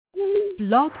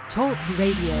Blog Talk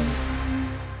Radio.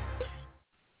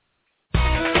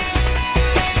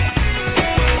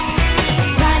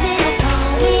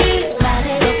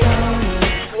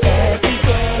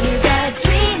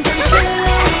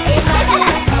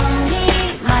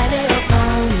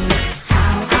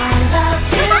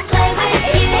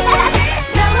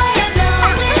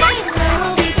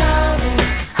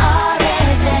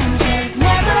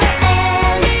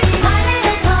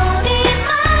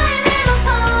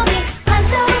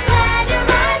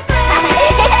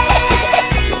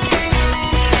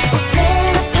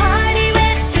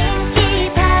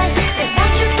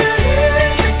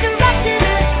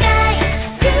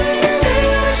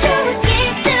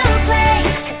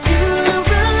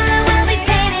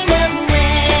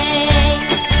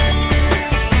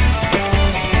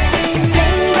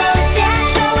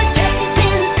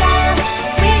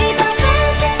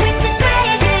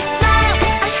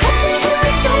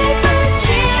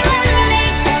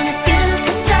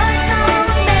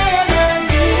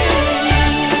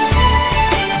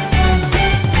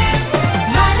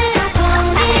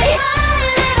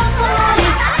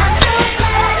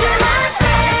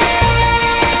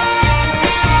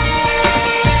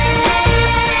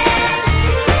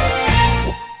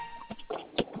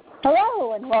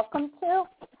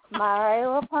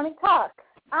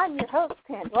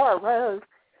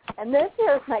 And this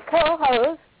here is my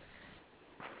co-host,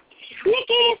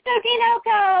 Nikki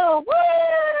Stokinoko!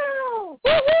 Woo!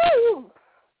 Woo-hoo!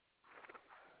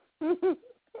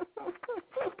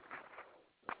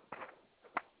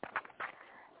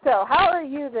 So, how are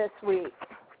you this week?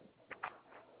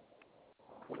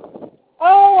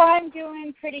 Oh, I'm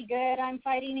doing pretty good. I'm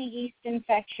fighting a yeast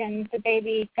infection. The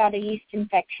baby got a yeast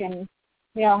infection.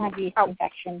 We all have yeast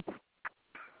infections.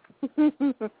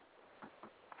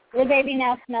 The baby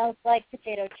now smells like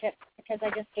potato chips because I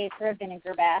just gave her a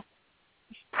vinegar bath.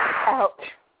 Ouch.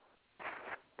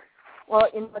 Well,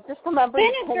 just remember...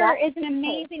 Vinegar is an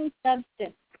amazing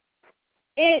substance.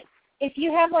 If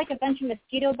you have, like, a bunch of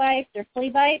mosquito bites or flea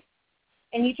bites,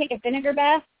 and you take a vinegar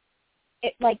bath,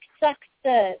 it, like, sucks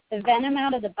the venom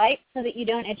out of the bite so that you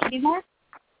don't itch anymore.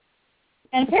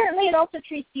 And apparently it also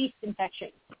treats yeast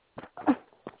infections.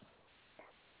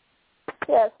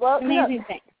 Yes, well, amazing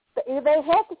thing. They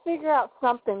had to figure out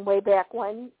something way back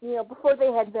when, before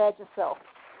they had Vagisil.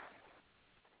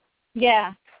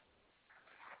 Yeah.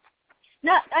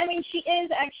 No, I mean, she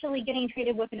is actually getting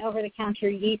treated with an over-the-counter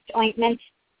yeast ointment.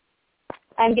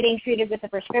 I'm getting treated with a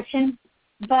prescription,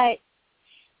 but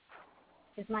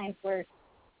because mine's worse.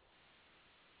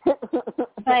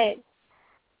 but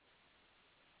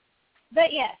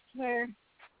yes, we're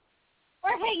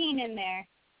hanging in there,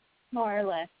 more or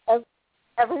less.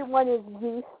 Everyone is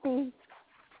yeasty.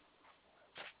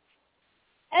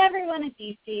 Everyone is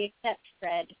yeasty except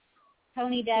Fred.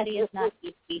 Pony Daddy is not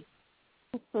yeasty.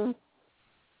 Yeah,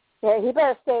 he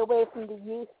better stay away from the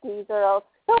yeasties or else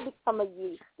he'll become a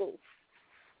yeasty.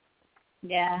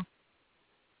 Yeah.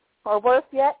 Or worse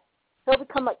yet, he'll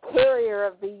become a carrier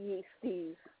of the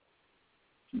yeasties.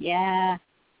 Yeah.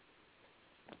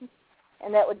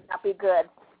 And that would not be good.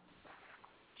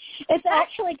 It's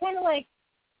actually kind of like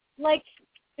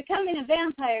becoming a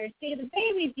vampire. See, the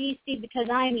baby's yeasty because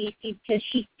I'm yeasty because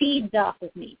she feeds off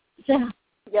of me. So.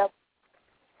 Yep.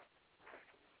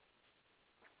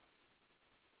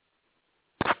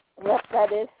 Yep,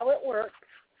 that is how it works.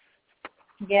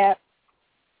 Yep.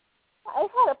 I've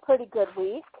had a pretty good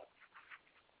week.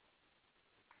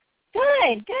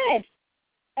 Good.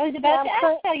 I was about to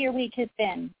ask how your week has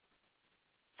been.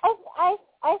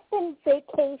 I've been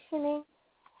vacationing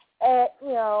at,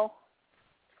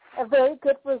 a very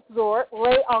good resort,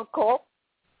 Ray Uncle.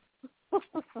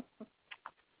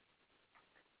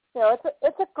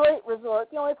 It's a great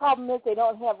resort. The only problem is they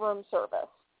don't have room service.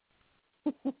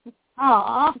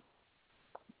 Aww.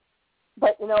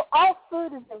 But, all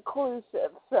food is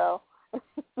inclusive, so.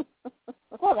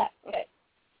 Well, that's good.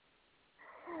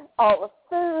 All the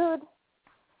food,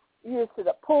 use to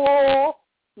the pool.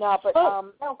 No, but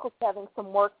my uncle's having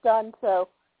some work done, so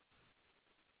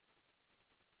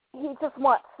he just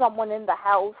wants someone in the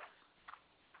house,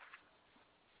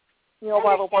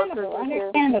 while the workers are here.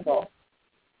 Understandable.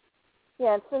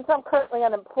 Yeah, and since I'm currently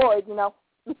unemployed,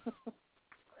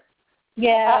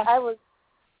 Yeah. I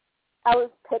was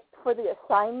picked for the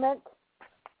assignment,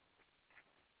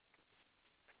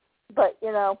 but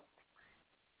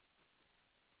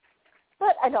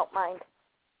but I don't mind.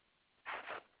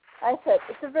 I said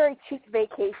it's a very cheap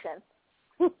vacation.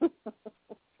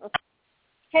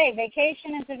 Hey,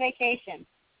 vacation is a vacation.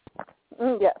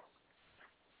 Yes.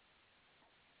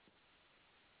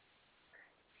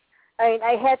 I mean,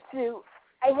 I had to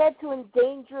I had to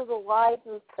endanger the lives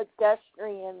of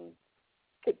pedestrians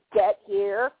to get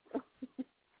here.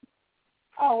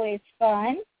 Always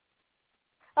fun.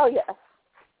 Oh, yes.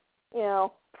 You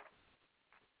know,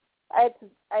 I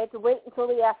had to wait until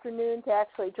the afternoon to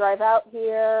actually drive out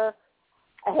here.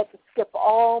 I had to skip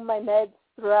all my meds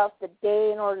throughout the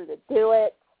day in order to do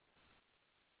it.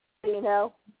 You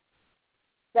know,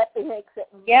 that makes it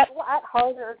a lot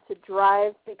harder to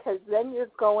drive because then you're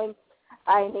going,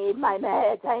 I need my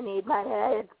meds,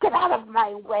 get out of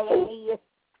my way.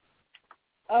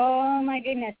 Oh, my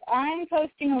goodness. I'm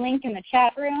posting a link in the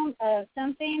chat room of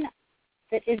something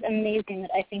that is amazing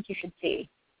that I think you should see.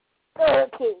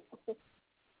 Okay.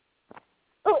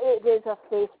 Oh, it is a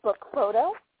Facebook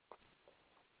photo.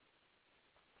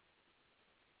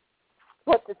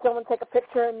 What, did someone take a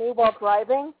picture of me while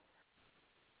driving?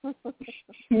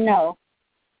 No.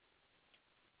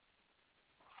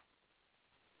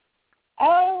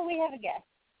 Oh, we have a guest.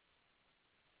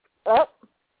 Oh.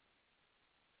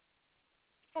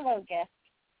 Hello, guest.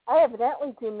 I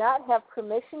evidently do not have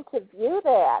permission to view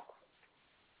that.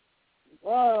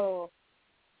 Whoa.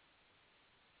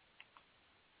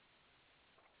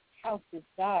 How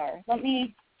bizarre. Let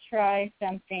me try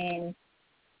something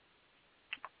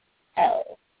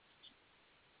else.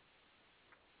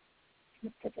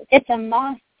 It's a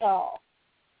moss doll.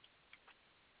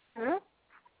 Huh?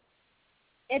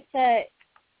 It's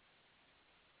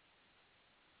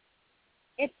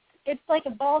like a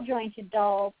ball jointed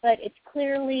doll, but it's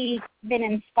clearly been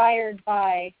inspired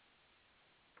by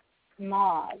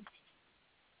moths.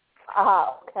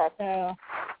 Ah, okay. So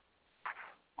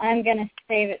I'm going to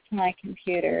save it to my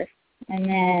computer, and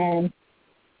then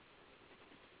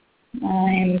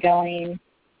I'm going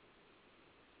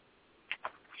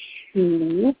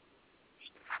to...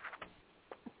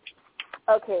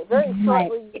 Okay, very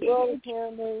shortly you will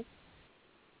hear me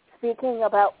speaking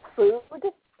about food,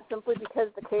 simply because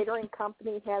the catering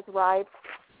company has arrived.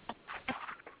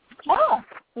 Oh.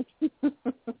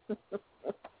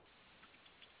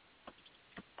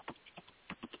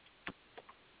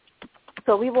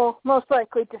 So we will most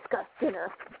likely discuss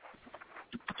dinner.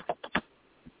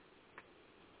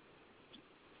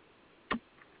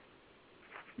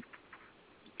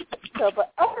 So,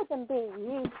 but other than being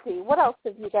musty, what else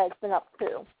have you guys been up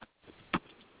to?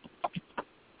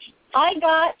 I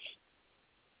got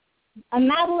a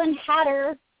Madeline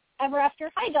Hatter Ever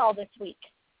After High doll this week.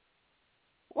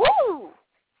 Woo!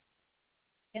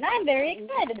 And I'm very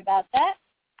excited about that.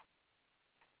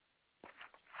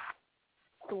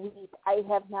 Sweet. I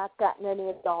have not gotten any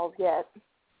of the dolls yet.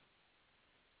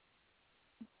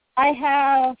 I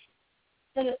have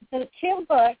the two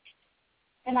books,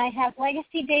 and I have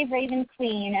Legacy Dave Raven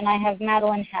Queen, and I have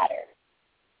Madeline Hatter.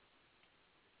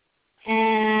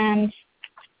 And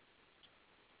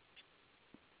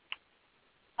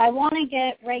I want to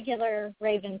get regular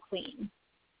Raven Queen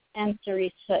and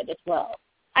Cerise Hood as well.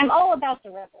 I'm all about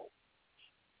the Rebels.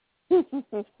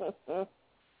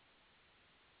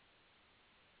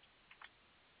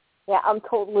 Yeah, I'm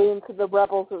totally into the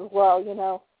Rebels as well, you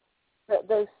know.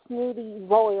 Those snooty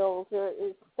royals they're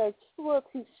a little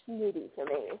too snooty for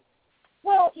me.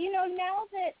 Well, you know, now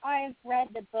that I've read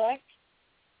the book,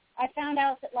 I found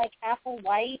out that, like, Apple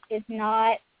White is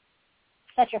not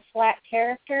such a flat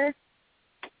character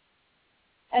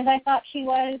as I thought she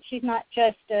was. She's not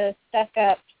just a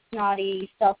stuck-up,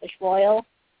 snotty, selfish royal.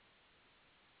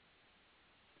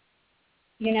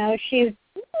 You know, she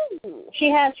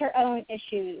has her own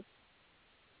issues.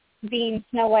 Being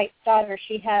Snow White's daughter,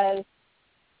 she has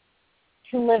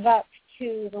to live up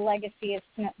to the legacy of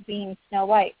being Snow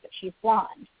White, but she's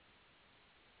blonde.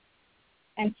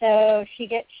 And so she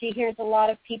hears a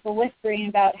lot of people whispering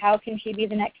about how can she be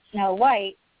the next Snow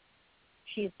White.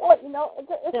 Well, you know, it's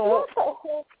not the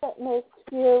hair that makes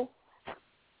you.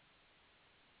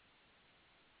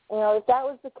 You know, if that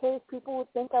was the case, people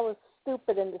would think I was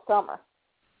stupid in the summer.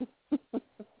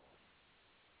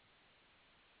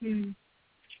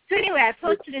 So anyway, I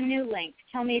posted a new link.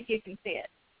 Tell me if you can see it.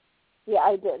 Yeah,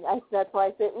 I did. That's why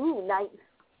I said, ooh, nice.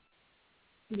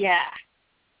 Yeah.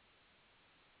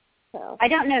 So, I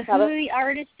don't know who the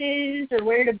artist is or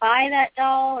where to buy that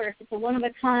doll or if it's a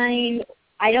one-of-a-kind.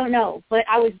 I don't know. But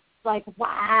I was like,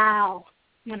 wow,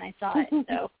 when I saw it.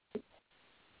 So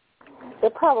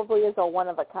it probably is a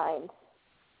one-of-a-kind.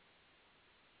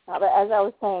 But as I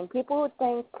was saying, people would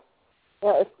think, you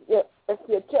know, if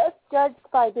you're just judged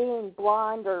by being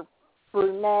blonde or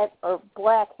brunette or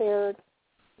black-haired,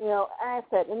 you know, as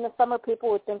I said, in the summer people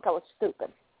would think I was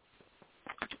stupid.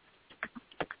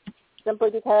 Simply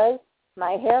because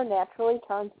my hair naturally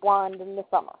turns blonde in the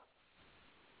summer.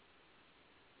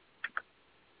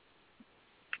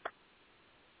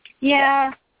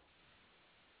 Yeah.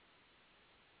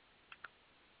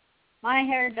 My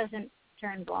hair doesn't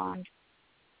turn blonde.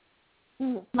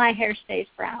 My hair stays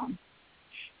brown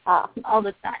all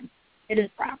the time. It is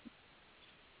brown.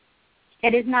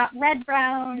 It is not red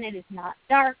brown. It is not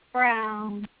dark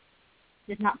brown.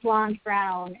 It is not blonde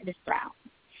brown. It is brown.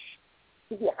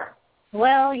 Yeah.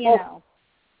 Well, you know.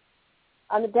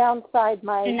 On the downside,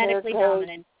 my genetically hair goes,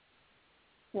 dominant.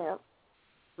 Yeah.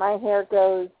 My hair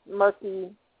goes murky,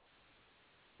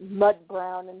 mud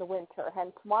brown in the winter.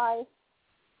 Hence why,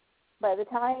 by the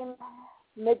time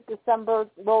mid-December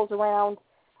rolls around,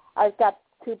 I've got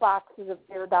 2 boxes of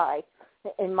hair dye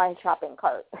in my shopping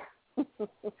cart.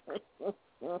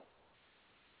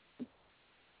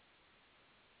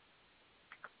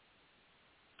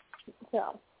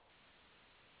 So,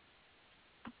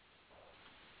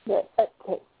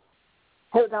 okay.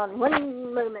 Hold on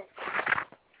one moment.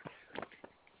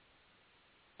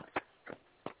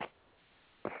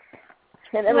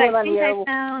 And everyone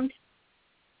on the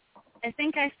I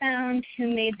think I found who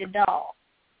made the doll.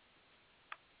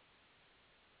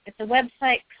 It's a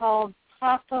website called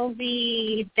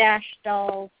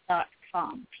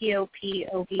popovy-dolls.com.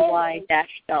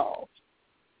 POPOVY-dolls.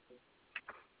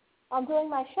 I'm doing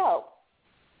my show.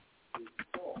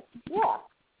 Yeah.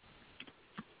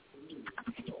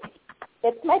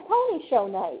 It's my pony show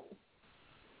night.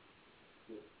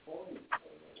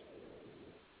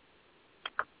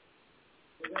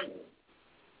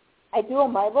 I do a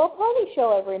My Little Pony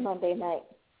show every Monday night.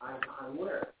 On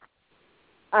where?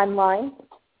 Online.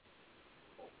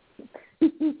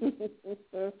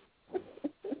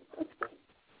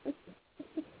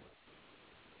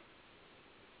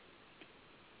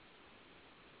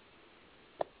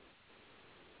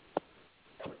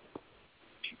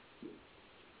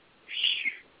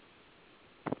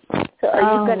 So are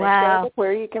you going to show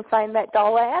where you can find that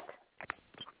doll at?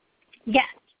 Yes.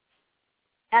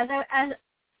 As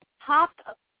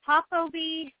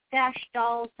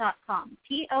popovy-dolls.com.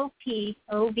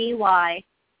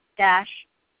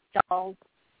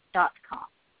 POPOVY-dolls.com.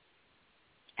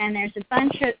 And there's a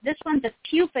bunch of, this one's a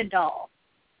pupa doll.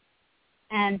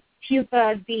 And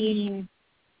pupa being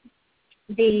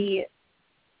the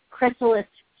chrysalis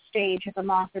stage of a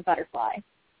moth or butterfly.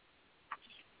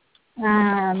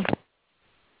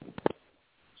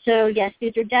 So yes,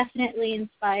 these are definitely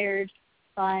inspired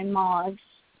by moths.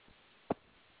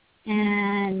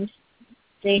 And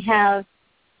they have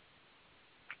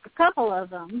a couple of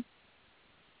them.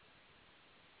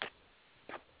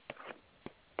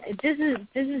 This is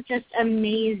just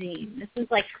amazing. This is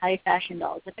like high fashion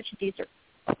dolls. I bet you these are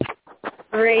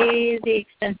crazy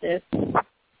expensive.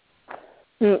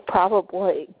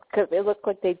 Probably, because they look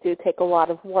like they do take a lot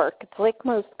of work. It's like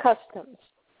most customs.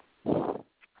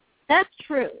 That's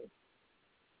true.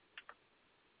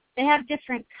 They have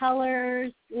different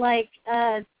colors. Like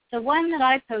the one that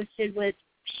I posted was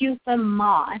pupa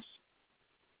moss.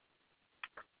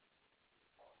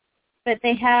 But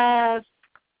they have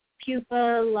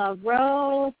pupa la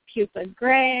rose, pupa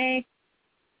gray,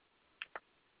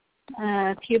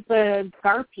 pupa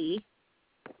garpy,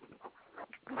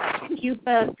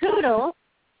 pupa poodle,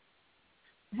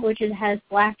 which has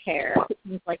black hair.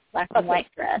 It's like black and white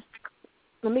dress.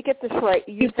 Let me get this right.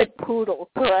 You said poodle,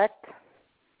 correct?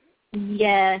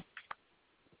 Yes.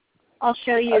 I'll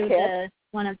show you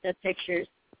one of the pictures.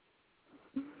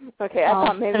 Okay, I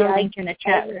thought maybe I'll link in the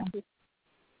chat room.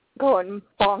 Going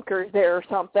bonkers there or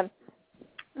something.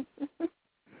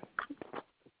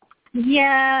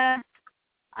 Yeah,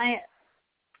 I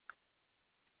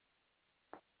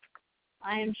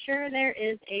am sure there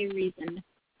is a reason.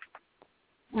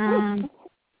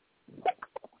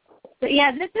 But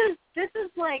yeah, this is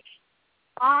like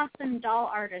awesome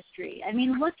doll artistry. I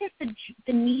mean, look at the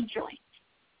knee joint.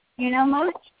 You know,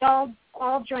 most all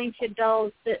jointed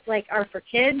dolls that like are for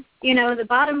kids, you know, the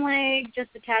bottom leg just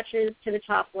attaches to the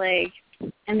top leg,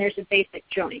 and there's a basic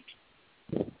joint.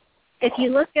 If you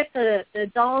look at the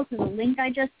dolls in the link I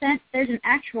just sent, there's an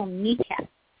actual kneecap.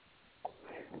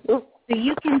 So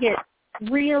you can get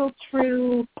real,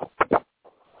 true,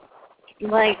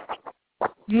 like,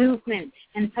 movement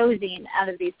and posing out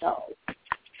of these dolls.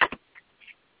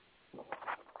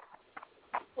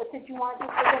 What did you want to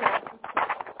do for dinner?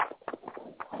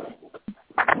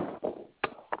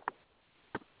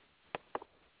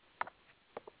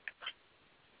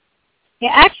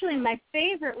 Yeah, actually, my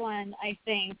favorite one, I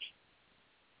think,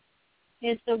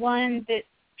 is the one that's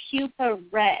pupa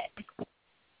red.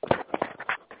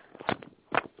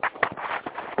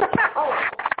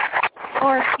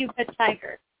 Or pupa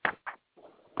tiger.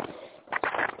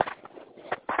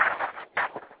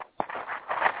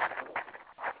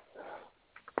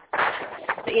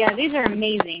 But yeah, these are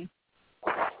amazing.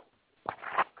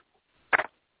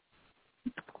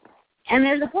 And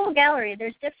there's a whole gallery.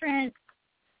 There's different...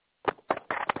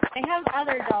 They have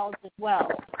other dolls as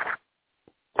well.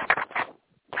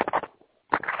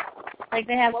 Like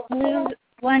they have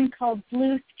one called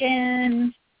Blue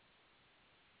Skin.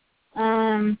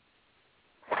 One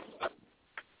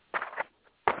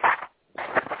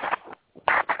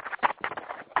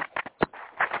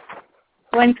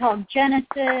called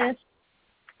Genesis.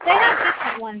 They have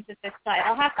different ones at this site.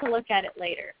 I'll have to look at it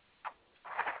later.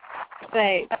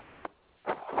 But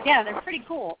yeah, they're pretty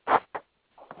cool.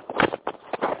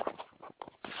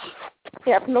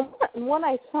 Yeah, from the one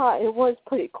I saw, it was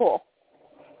pretty cool.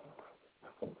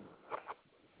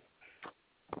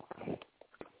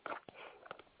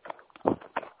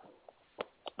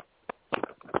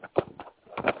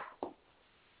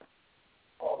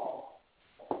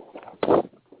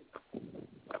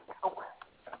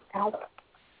 Ow.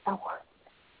 Ow.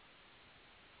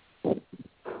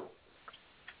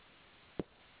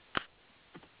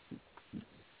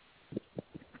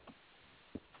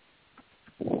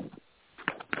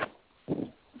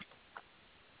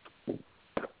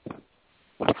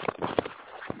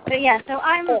 But yeah, so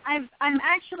I'm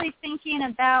actually thinking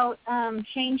about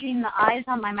changing the eyes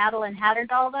on my Madeline Hatter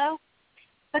doll though,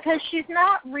 because she's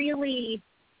not really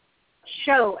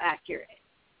show accurate.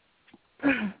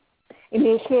 You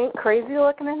mean she ain't crazy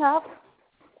looking enough?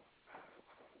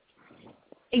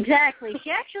 Exactly.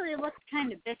 She actually looks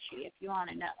kind of bitchy, if you want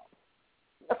to know,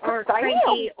 or I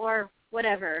cranky, know. or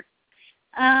whatever.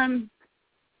 Well,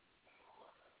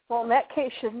 in that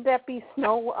case, shouldn't that be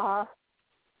Snow?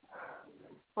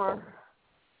 Or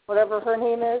whatever her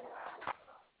name is?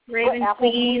 Raven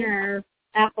Queen or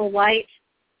Apple White.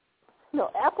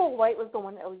 No, Apple White was the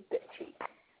one that was bitchy.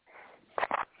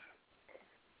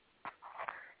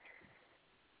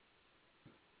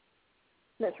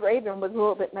 Miss Raven was a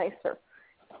little bit nicer.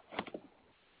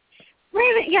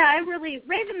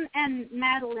 Raven and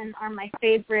Madeline are my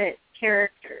favorite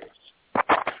characters.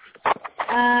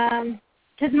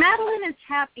 Because Madeline is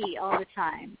happy all the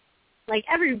time. Like,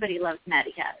 everybody loves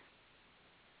Maddie Hatter.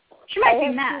 She might be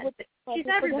mad, but she's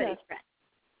everybody's friend.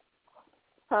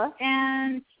 Huh?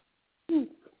 And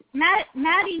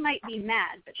Maddie might be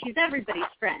mad, but she's everybody's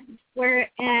friend.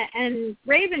 And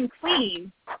Raven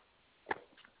Queen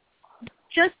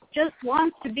just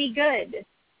wants to be good.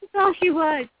 That's all she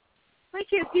wants. Why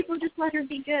can't people just let her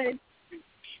be good?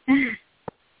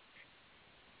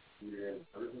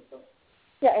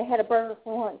 Yeah, I had a burger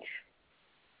for lunch.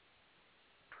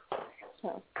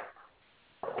 So.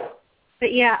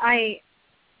 But yeah,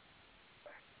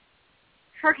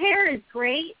 her hair is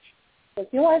great. If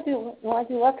you want to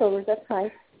do leftovers, that's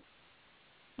fine.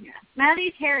 Yeah.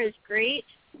 Maddie's hair is great,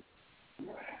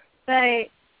 but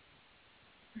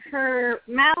her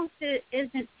mouth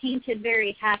isn't painted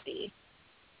very happy.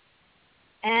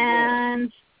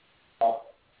 And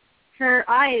her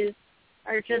eyes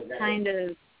are just kind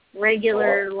of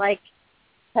regular, like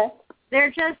they're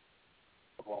just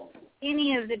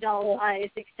any of the doll's eyes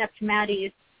except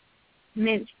Maddie's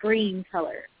mint green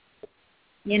color.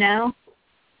 You know?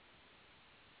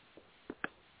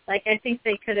 Like, I think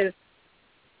they could have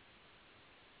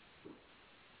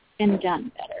been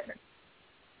done better.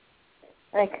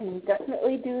 I can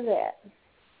definitely do that.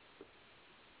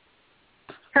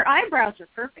 Her eyebrows are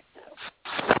perfect, though.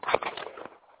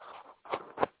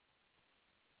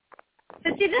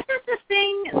 But see, this is the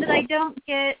thing that I don't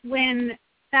get when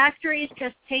factories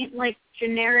just paint, like,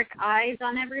 generic eyes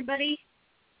on everybody.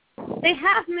 They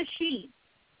have machines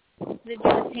that do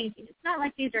the painting. It's not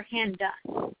like these are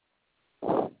hand-done.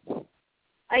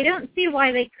 I don't see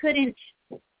why they couldn't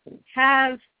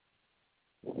have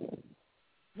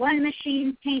one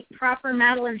machine paint proper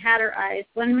Madeline Hatter eyes,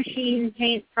 one machine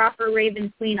paint proper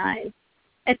Raven Queen eyes,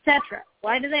 etc.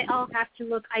 Why do they all have to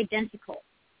look identical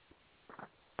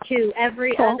to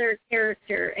every other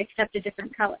character except a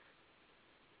different color?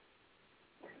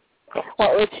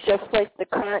 Well, it's just like the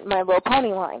current My Little Pony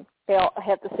line. They all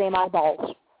have the same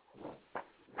eyeballs.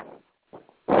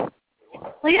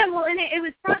 Well, yeah, well, and it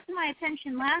was brought to my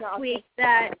attention last week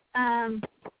that,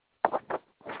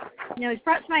 it was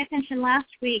brought to my attention last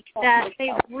week that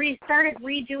they started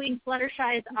redoing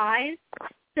Fluttershy's eyes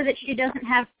so that she doesn't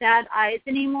have sad eyes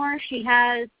anymore. She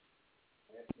has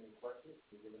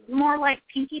more like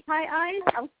Pinkie Pie eyes.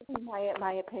 I'm giving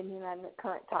my opinion on the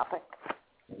current topic.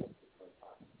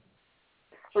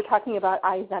 We're talking about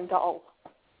eyes on dolls.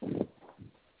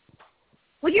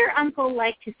 Would your uncle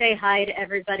like to say hi to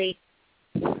everybody?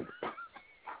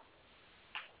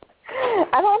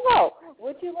 I don't know.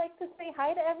 Would you like to say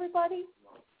hi to everybody?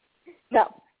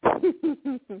 No.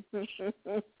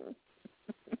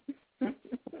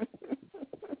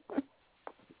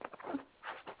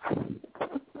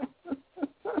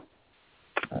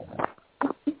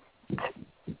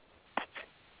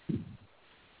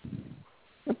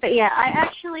 But yeah,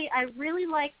 I really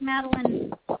like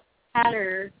Madeline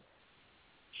Hatter.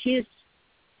 She's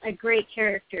a great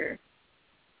character.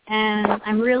 And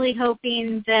I'm really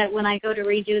hoping that when I go to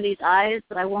redo these eyes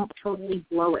that I won't totally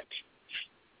blow it.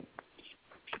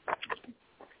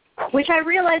 Which I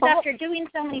realized after doing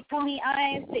so many pony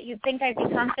eyes that you'd think I'd be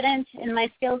confident in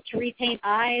my skills to repaint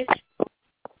eyes.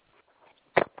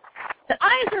 The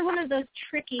eyes are one of those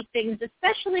tricky things,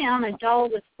 especially on a doll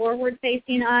with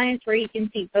forward-facing eyes where you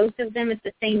can see both of them at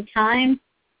the same time.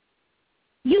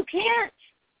 You can't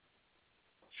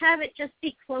have it just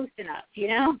be close enough, you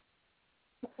know?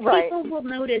 Right. People will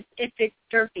notice if it's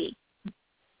derpy.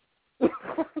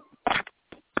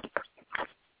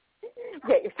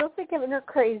 Yeah, you're supposed to be giving her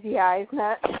crazy eyes,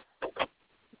 not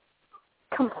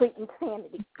complete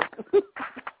insanity.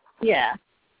 Yeah.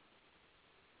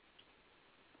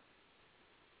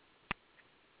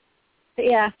 But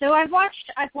yeah, so I've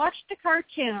watched the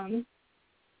cartoon,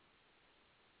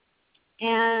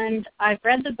 and I've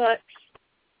read the books.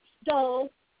 So,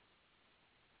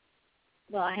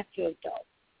 well, I have two adults,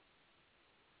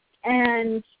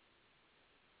 and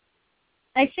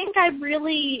I think I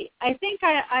really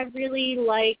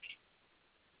like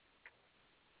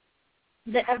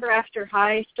the Ever After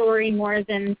High story more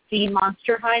than the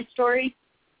Monster High story.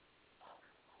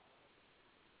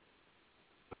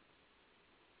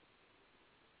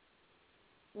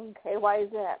 Okay, why is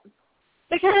that?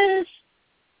 Because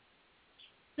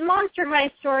the Monster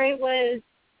High story was,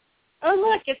 oh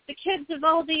look, it's the kids of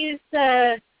all these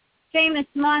famous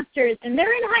monsters, and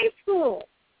they're in high school.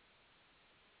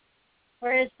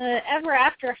 Whereas the Ever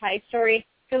After High story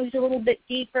goes a little bit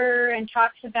deeper and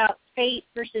talks about fate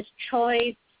versus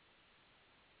choice.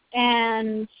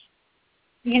 And,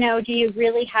 you know, do you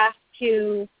really have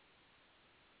to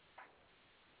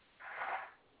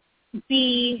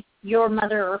be your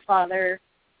mother or father?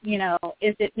 You know,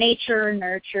 is it nature or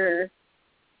nurture?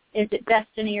 Is it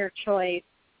destiny or choice?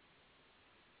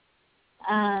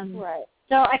 Right.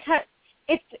 So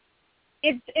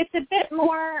it's a bit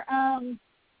more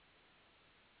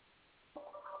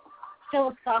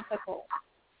philosophical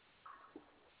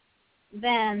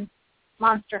than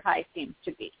Monster High seems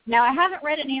to be. Now, I haven't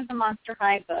read any of the Monster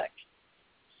High books,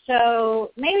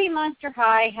 so maybe Monster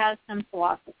High has some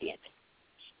philosophy in it.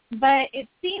 But it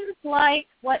seems like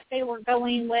what they were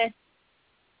going with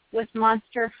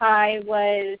Monster High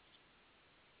was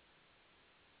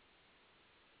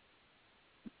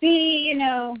be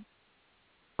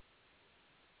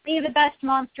the best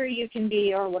monster you can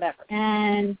be or whatever.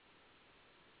 And,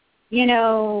 you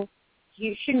know,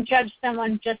 you shouldn't judge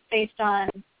someone just based on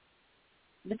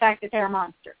the fact that they're a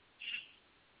monster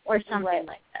or something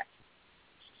like that.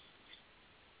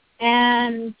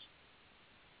 And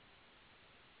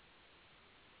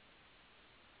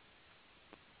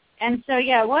so,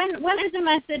 yeah, one is a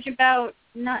message about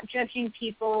not judging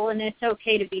people and it's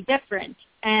okay to be different.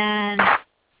 And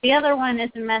the other one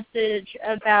is a message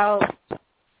about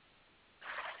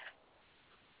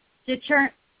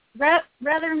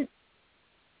rather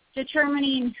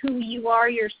determining who you are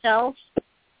yourself,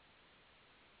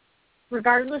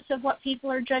 regardless of what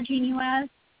people are judging you as,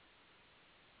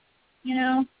 you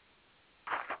know?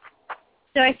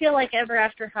 So I feel like Ever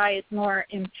After High is more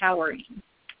empowering.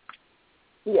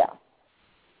 Yeah.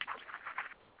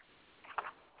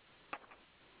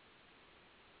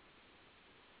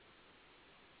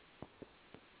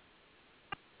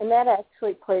 And that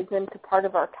actually plays into part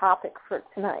of our topic for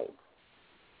tonight.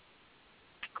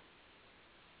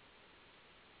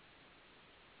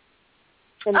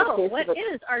 What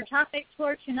is our topic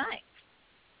for tonight?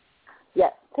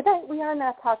 Yes, tonight we are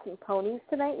not talking ponies.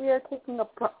 Tonight we are taking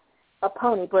a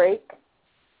pony break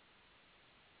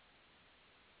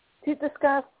to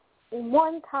discuss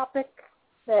one topic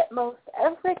that most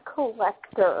every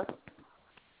collector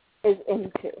is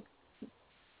into.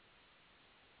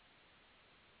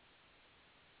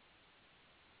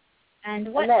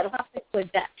 And what topic would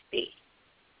that be?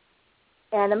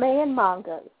 Anime and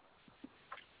mangas.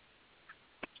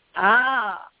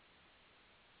 Ah.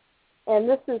 And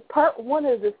this is part one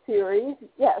of the series.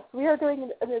 Yes, we are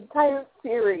doing an entire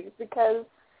series because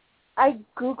I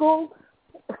Googled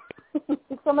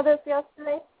some of this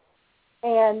yesterday.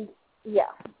 And,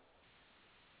 yeah,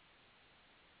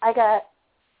 I got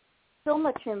so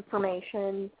much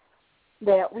information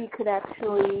that we could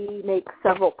actually make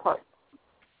several parts.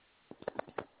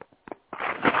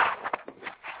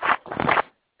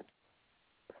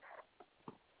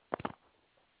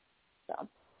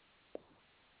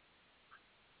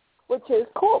 which is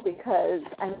cool because,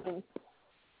 I mean,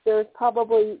 there's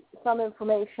probably some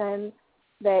information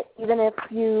that even if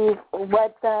you've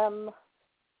read them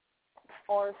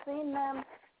or seen them,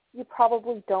 you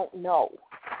probably don't know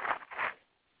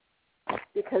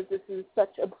because this is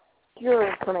such obscure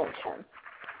information.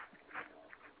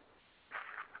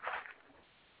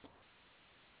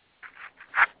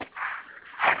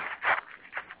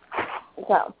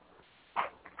 So.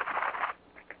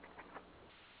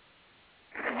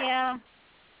 Yeah.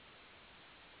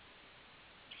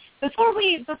 Before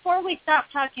we stop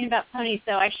talking about ponies,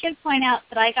 though, I should point out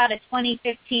that I got a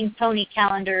 2015 pony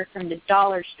calendar from the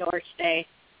dollar store today.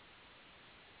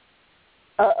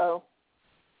 Uh-oh.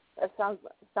 That sounds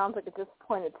like a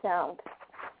disappointed sound.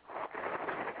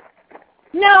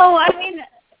 No, I mean,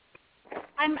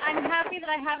 I'm happy that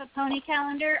I have a pony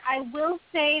calendar. I will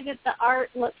say that the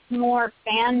art looks more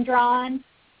fan-drawn.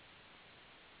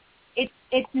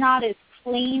 It's not as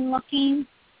clean looking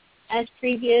as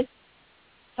previous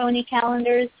pony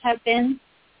calendars have been.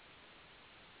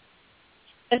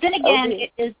 But then again,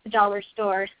 It is the dollar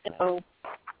store, so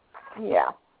yeah.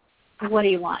 What do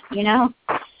you want, you know?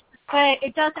 But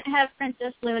it doesn't have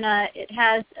Princess Luna. It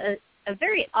has a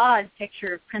very odd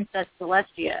picture of Princess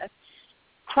Celestia.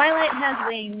 Twilight has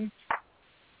wings.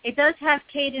 It does have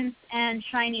Cadence and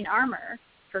Shining Armor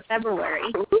for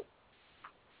February.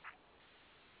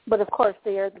 But of course,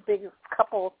 they are the biggest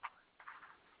couple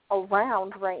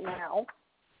around right now.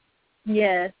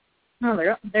 Yes. No,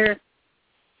 they're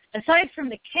aside from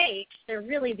the cakes, they're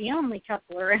really the only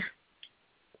couple around.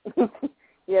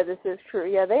 Yeah, this is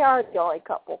true. Yeah, they are the only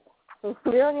couple.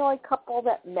 They're the only couple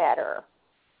that matter.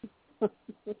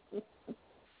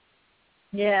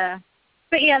 Yeah.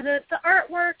 But yeah, the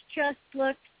artwork just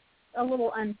looks a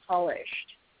little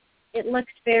unpolished. It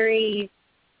looks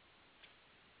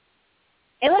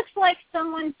like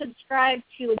someone subscribed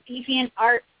to a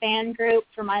DeviantArt fan group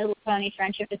for My Little Pony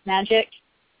Friendship is Magic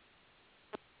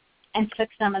and took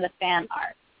some of the fan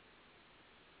art.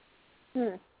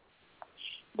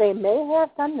 They may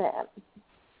have done that.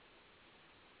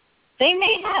 They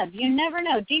may have. You never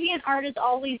know. DeviantArt is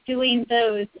always doing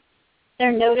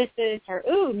their notices or,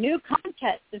 new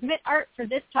contest, submit art for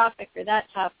this topic or that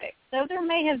topic. So there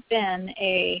may have been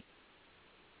a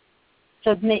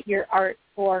submit your art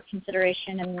for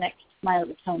consideration in the next My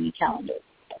Little Pony calendar.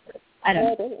 I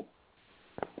don't know.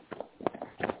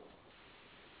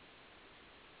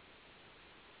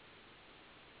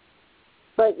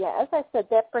 But yeah, as I said,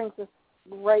 that brings us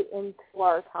right into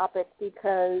our topic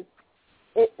because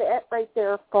that right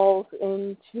there falls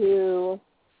into.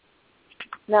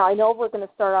 Now I know we're going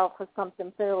to start out with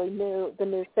something fairly new, the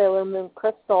new Sailor Moon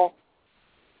Crystal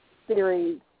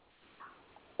series.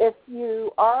 If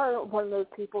you are one of those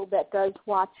people that does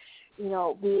watch,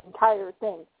 the entire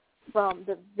thing from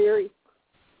the very,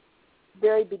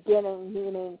 very beginning,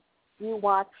 meaning you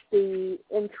watch the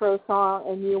intro song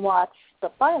and you watch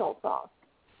the final song.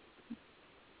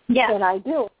 Yeah. And I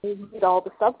do. You read all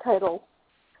the subtitles.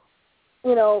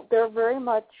 They're very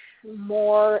much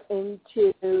more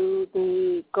into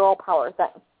the girl power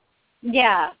thing.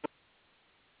 Yeah.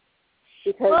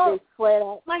 Because they flat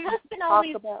out my husband talk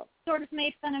always about sort of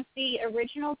made fun of the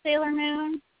original Sailor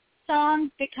Moon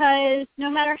song because no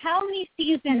matter how many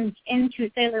seasons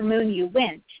into Sailor Moon you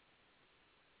went,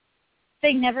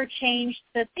 they never changed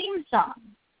the theme song.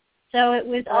 So it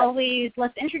was always,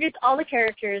 let's introduce all the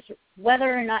characters,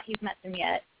 whether or not you've met them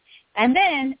yet, and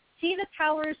then see the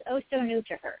powers so new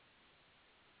to her.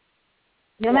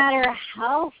 No matter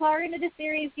how far into the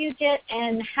series you get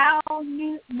and how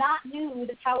not new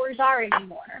the powers are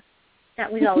anymore,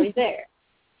 that was always there.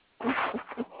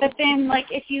 But then,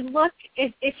 if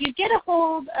you get a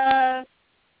hold of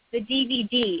the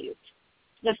DVDs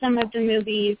of some of the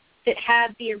movies that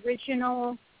have the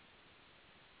original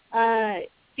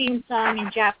theme song in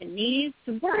Japanese,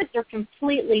 the words are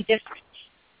completely different.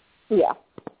 Yeah.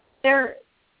 They're,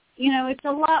 it's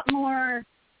a lot more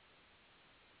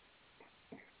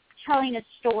telling a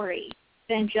story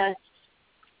than just,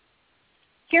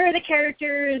 here are the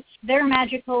characters, they're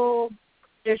magical,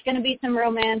 there's going to be some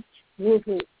romance,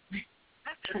 woohoo.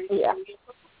 Yeah.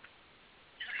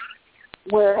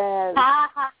 Whereas my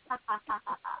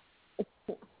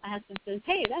husband says,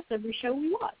 hey, that's every show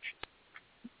we watch.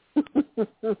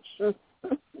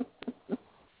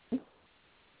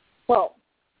 Well,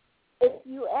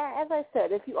 as I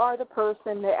said, if you are the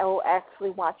person that will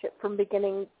actually watch it from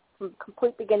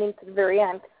complete beginning to the very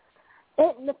end,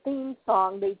 in the theme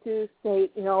song they do say,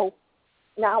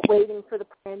 not waiting for the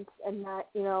prince and not,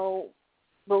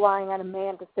 relying on a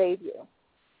man to save you.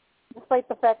 Despite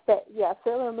the fact that,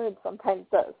 Sailor Moon sometimes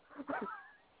does.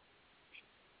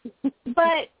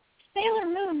 But Sailor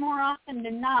Moon, more often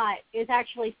than not, is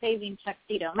actually saving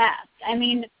Tuxedo Mask. I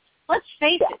mean, let's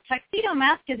face it, Tuxedo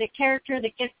Mask is a character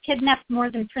that gets kidnapped more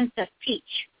than Princess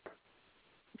Peach.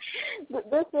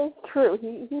 This is true.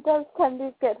 He does tend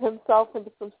to get himself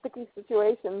into some sticky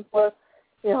situations where,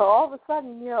 all of a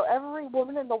sudden, every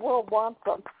woman in the world wants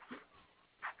him.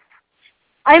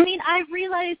 I mean, I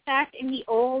realized back in the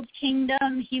old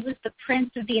kingdom, he was the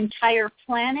prince of the entire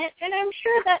planet, and I'm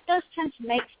sure that does tend to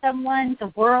make someone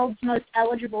the world's most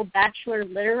eligible bachelor,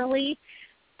 literally.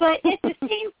 But at the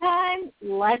same time,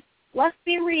 let's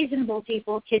be reasonable,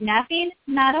 people. Kidnapping,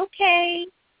 not okay.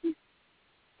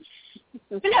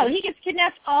 But no, he gets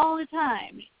kidnapped all the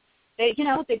time. They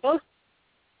both,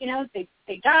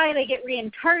 they die, they get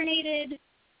reincarnated.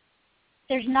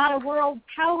 There's not a world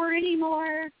power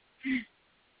anymore.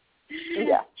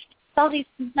 Yeah. All these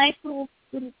nice little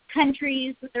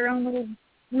countries with their own little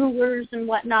rulers and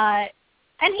whatnot.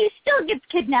 And he still gets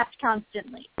kidnapped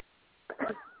constantly.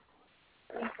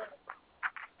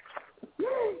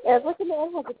 Yeah, it's like a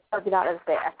man has a target on his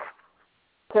back.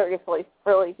 Seriously,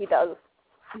 really, he does.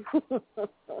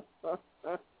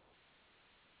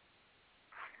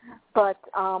 But,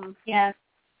 yeah.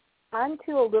 On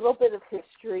to a little bit of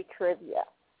history trivia.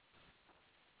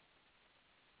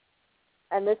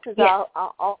 And this is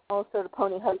also the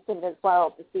pony husband as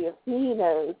well, to see if he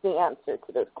knows the answer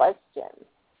to this question.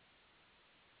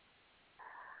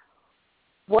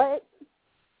 What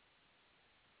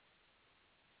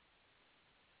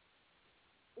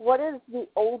is the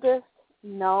oldest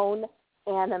known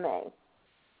anime?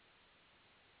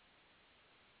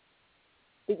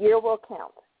 The year will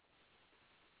count.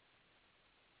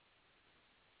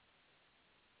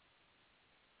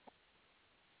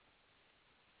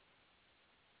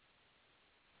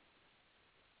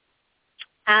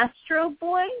 Astro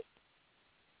Boy?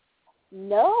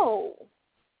 No.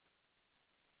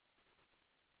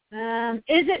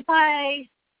 Is it by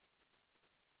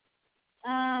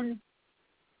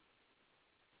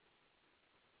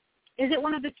is it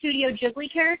one of the Studio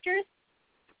Ghibli characters?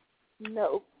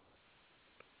 No.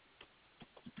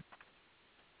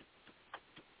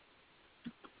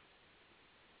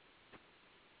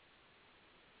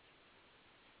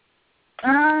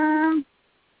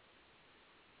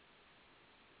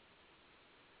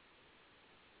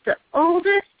 The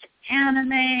oldest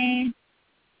anime,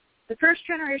 the first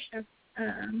generation of,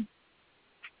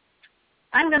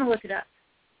 I'm going to look it up.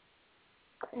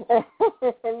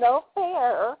 No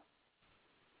fair.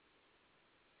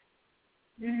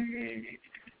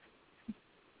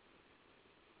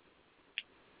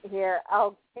 Here,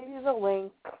 I'll give you the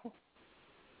link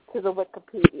to the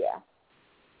Wikipedia.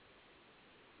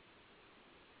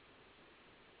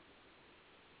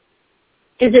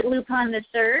 Is it Lupin the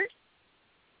Third?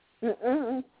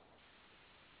 Mm-mm.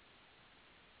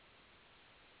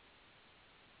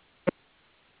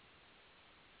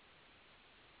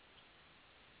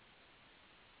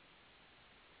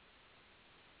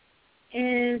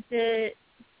 Is it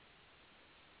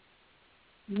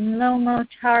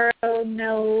Momotaro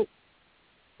no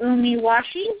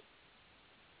Umiwashi?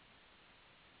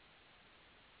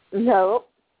 No.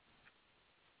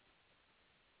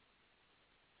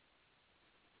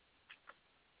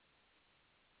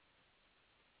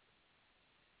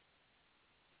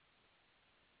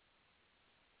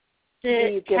 Is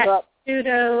it give up?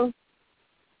 Katsudo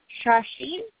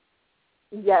Shashin?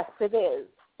 Yes, it is.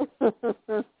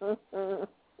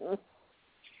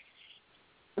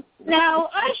 Now,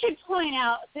 I should point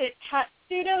out that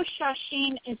Katsudo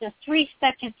Shashin is a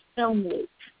 3-second film loop.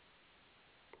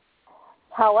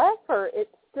 However, it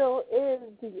still is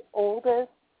the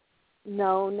oldest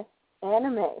known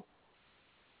anime.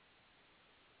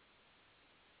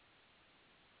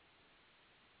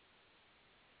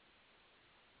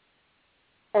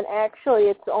 And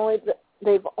actually,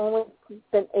 they've only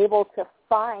been able to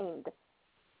find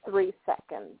 3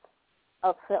 seconds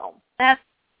of film. That's,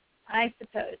 I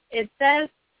suppose. It says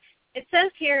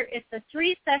here it's a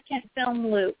 3-second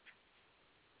film loop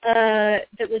that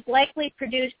was likely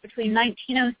produced between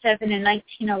 1907 and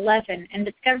 1911 and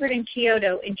discovered in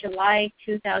Kyoto in July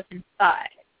 2005.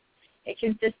 It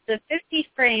consists of 50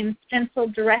 frames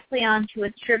stenciled directly onto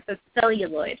a strip of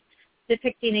celluloid,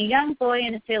 depicting a young boy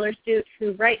in a sailor suit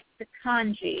who writes the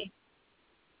kanji,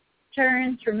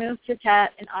 turns, removes his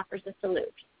hat, and offers a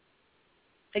salute.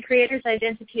 The creator's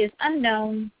identity is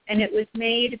unknown, and it was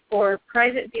made for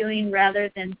private viewing rather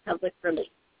than public release.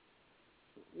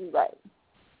 Right.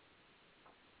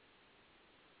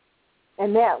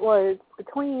 And that was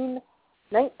between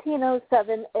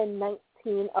 1907 and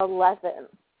 1911.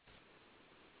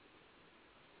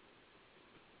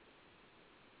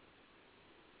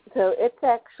 So it's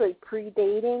actually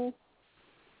predating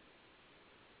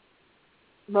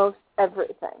most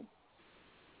everything.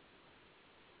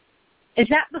 Is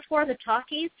that before the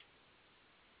talkies?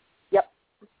 Yep.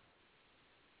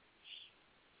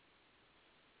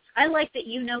 I like that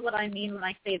you know what I mean when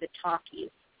I say the talkies.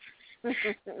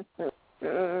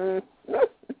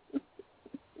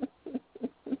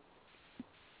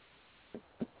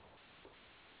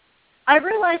 I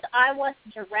realized I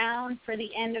wasn't around for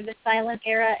the end of the silent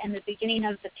era and the beginning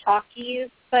of the talkies,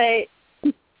 but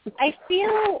I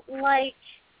feel like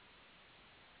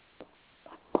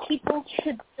people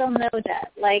should still know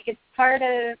that. Like, it's part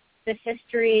of the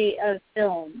history of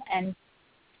film, and,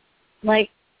 like,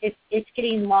 it's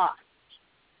getting lost.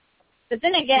 But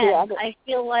then again, I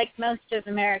feel like most of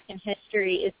American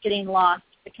history is getting lost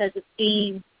because it's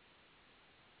being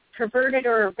perverted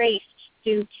or erased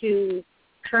due to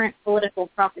current political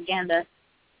propaganda.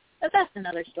 But that's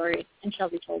another story, and shall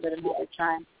be told at another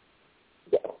time.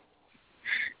 Yes.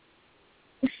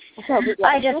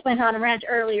 I just went on a rant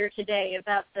earlier today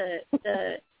about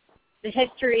the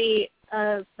history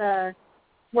of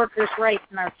workers' rights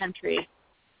in our country.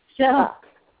 So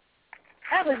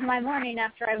that was my morning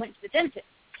after I went to the dentist.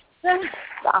 So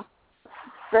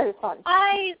very fun.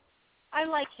 I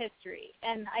like history,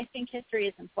 and I think history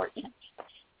is important.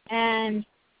 And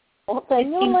it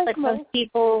seems like most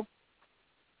people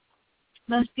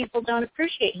don't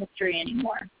appreciate history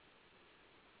anymore.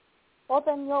 Well,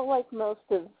 then you'll like most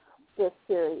of this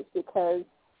series because,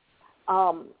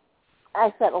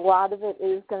 I said a lot of it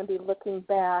is going to be looking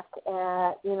back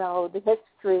at, the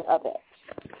history of it.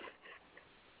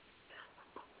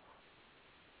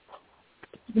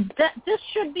 This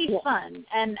should be fun.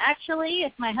 And actually,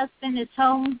 if my husband is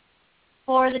home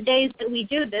for the days that we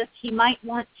do this, he might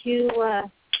want to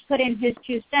put in his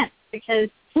 2 cents because,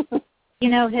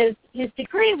 his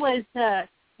degree was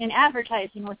in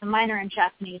advertising with a minor in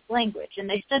Japanese language, and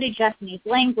they study Japanese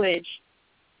language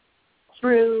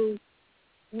through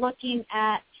looking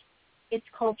at its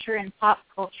culture and pop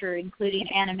culture, including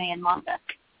anime and manga.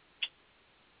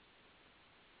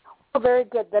 Oh, very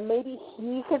good. Then maybe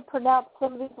he could pronounce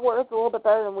some of these words a little bit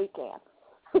better than we can.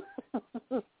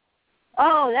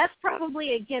 Oh, that's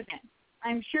probably a given.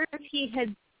 I'm sure if he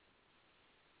had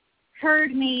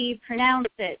heard me pronounce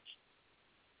it,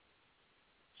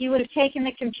 he would have taken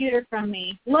the computer from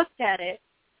me, looked at it,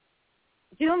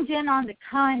 zoomed in on the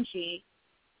kanji,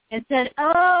 and said,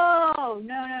 oh,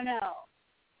 no.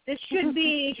 This should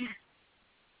be...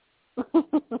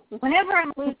 Whenever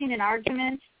I'm losing an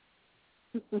argument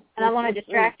and I want to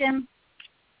distract him,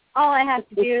 all I have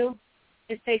to do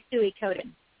is say Sui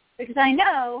Koden. Because I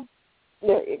know...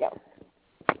 There you go.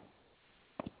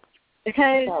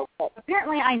 Because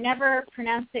apparently I never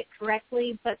pronounced it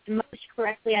correctly, but the most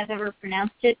correctly I've ever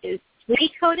pronounced it is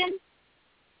Sui Koden.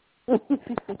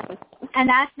 And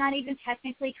that's not even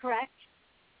technically correct.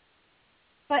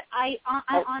 But I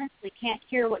honestly can't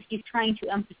hear what he's trying to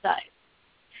emphasize.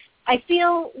 I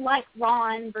feel like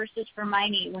Ron versus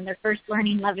Hermione when they're first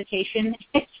learning levitation.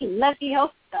 It's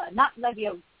Leviosa, not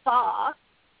Leviosa.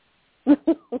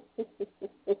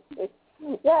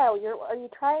 Yeah, are you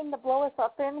trying to blow us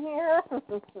up in here?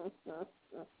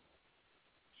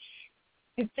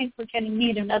 I think we're going to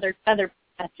need another feather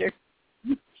professor.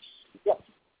 Yep.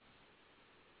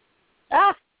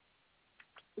 Ah.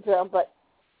 So, but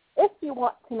if you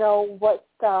want to know what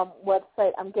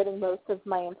website I'm getting most of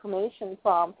my information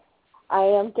from, I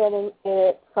am getting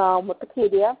it from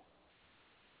Wikipedia.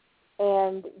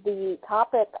 And the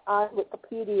topic on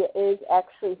Wikipedia is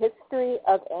actually history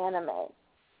of anime.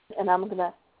 And I'm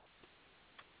gonna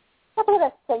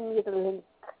send you the link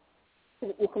so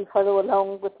that you can follow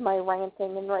along with my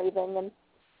ranting and raving and.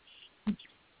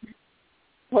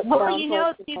 That's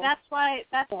why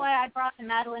I brought the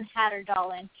Madeline Hatter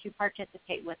doll in to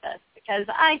participate with us, because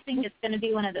I think it's going to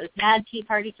be one of those mad tea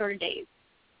party sort of days.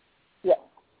 Yes.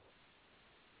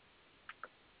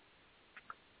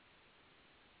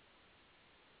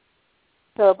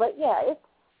 So, but yeah, it's.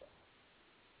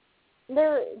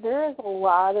 There is a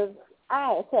lot of,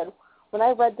 I said, when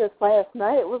I read this last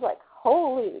night, it was like,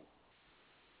 holy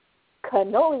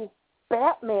cannoli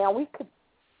Batman, we could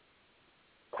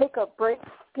take a break,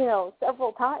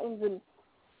 several times and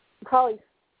probably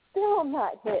still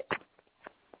not hit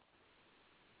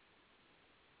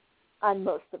on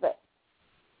most of it.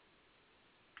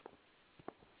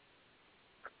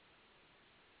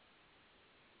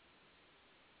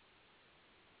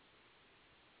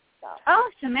 Oh,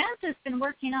 Samantha's been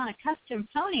working on a custom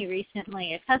pony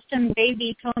recently, a custom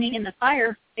baby pony in the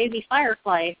baby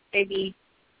firefly, baby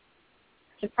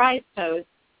surprise pose.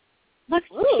 Looks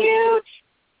cute.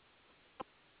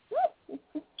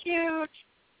 Cute.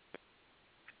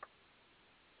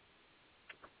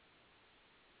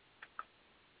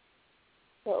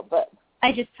 So, but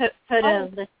I just put a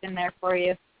list in there for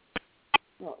you.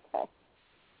 Okay.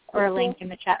 Or a link in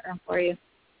the chat room for you.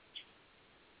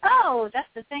 Oh, that's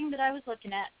the thing that I was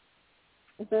looking at.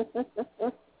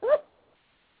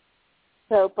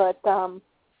 So, but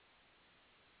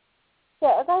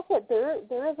yeah, as I said,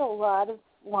 there is a lot of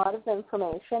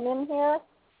information in here,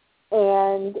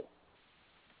 and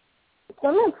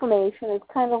some information is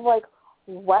kind of like,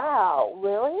 wow,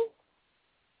 really?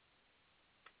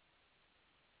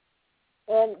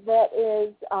 And that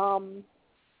is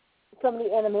some of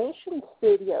the animation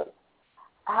studios,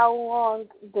 how long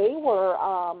they were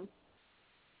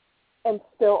and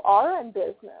still are in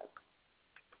business.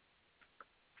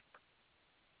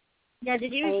 Yeah,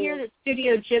 did you hear that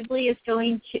Studio Ghibli is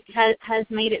going to has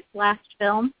made its last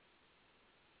film?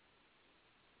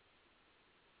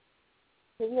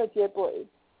 Studio Ghibli.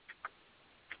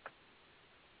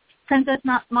 Princess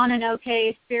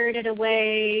Mononoke, Spirited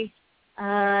Away,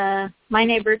 My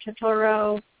Neighbor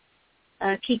Totoro,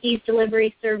 Kiki's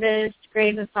Delivery Service,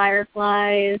 Grave of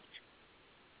Fireflies,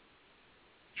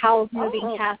 Howl's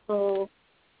Moving Castle.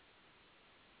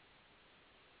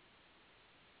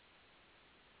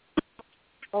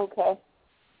 Okay.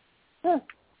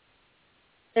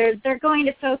 They're going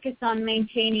to focus on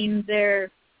maintaining their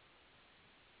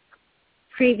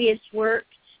previous works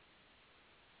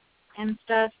and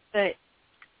stuff, but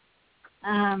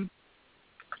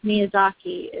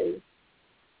Miyazaki is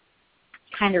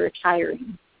kind of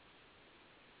retiring.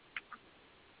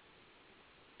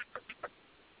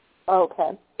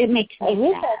 Okay. It makes me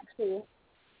he's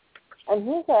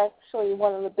actually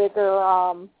one of the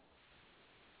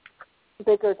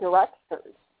bigger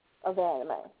directors of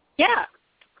anime. Yeah.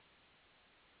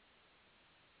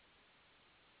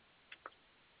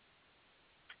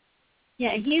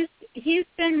 Yeah, he's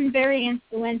been very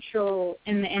influential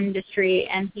in the industry,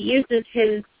 and he uses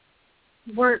his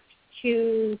work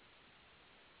to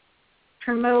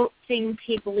promote things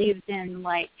he believes in,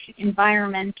 like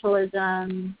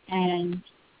environmentalism and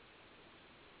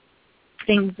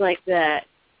things like that.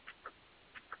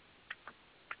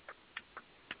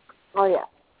 Oh, yeah.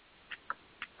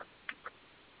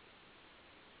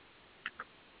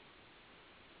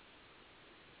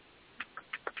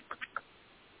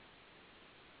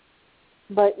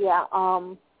 But, yeah,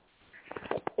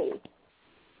 let's see.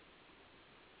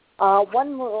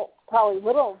 One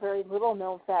very little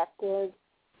known fact is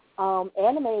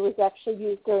anime was actually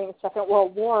used during the Second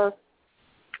World War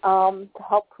to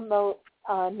help promote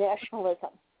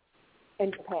nationalism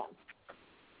in Japan.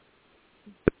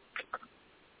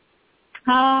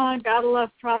 Gotta love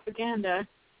propaganda.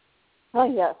 Oh,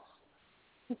 yes.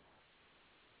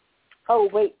 Oh,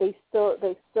 wait, they still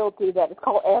do that. It's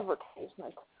called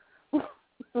advertisement.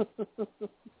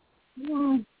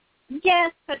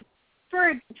 Yes, but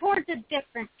towards a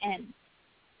different end.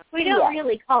 We don't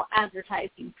really call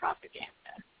advertising propaganda.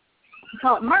 We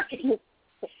call it marketing.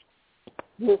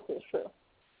 This is true.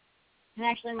 And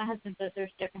actually, my husband says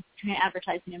there's a difference between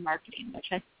advertising and marketing,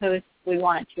 which I suppose if we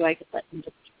wanted to, I could let him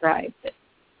describe. But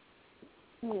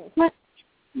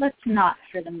let's not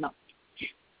for the moment.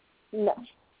 No.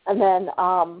 And then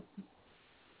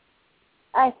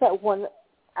I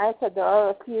said there are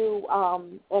a few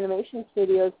animation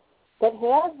studios that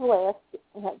have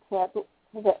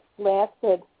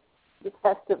lasted the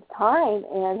test of time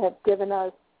and have given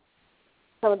us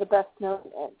some of the best known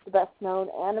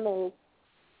animes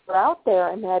that are out there,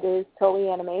 and that is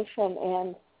Toei Animation,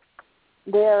 and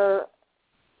they're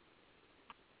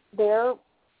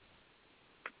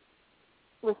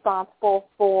responsible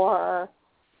for,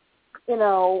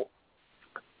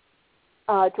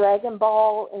 Dragon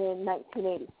Ball in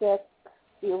 1986,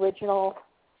 the original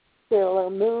Sailor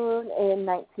Moon in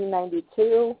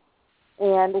 1992,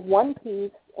 and One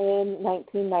Piece in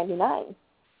 1999.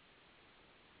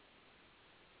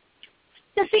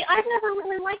 So see, I've never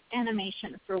really liked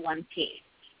animation for One Piece.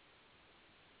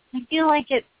 I feel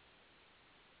like it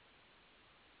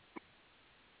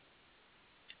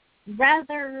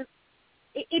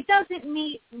doesn't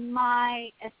meet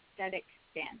my aesthetic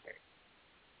standards.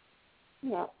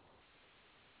 Yeah.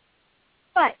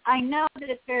 But I know that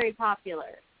it's very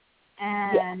popular,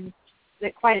 and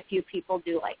that quite a few people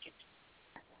do like it.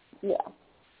 Yeah.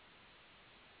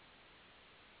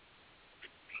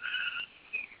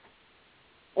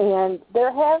 And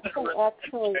there has been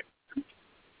actually...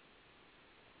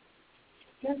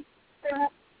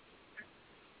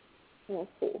 Let's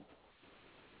see.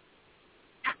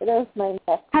 There's my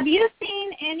next. Have you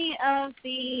seen any of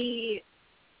the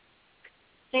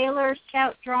Sailor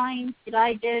Scout drawings that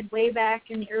I did way back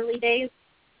in the early days?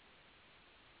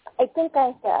 I think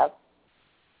I have.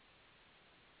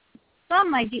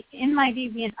 It's in my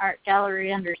DeviantArt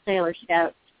gallery under Sailor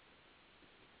Scout.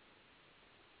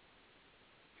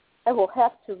 I will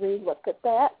have to relook at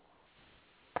that.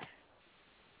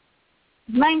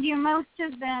 Mind you, most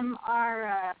of them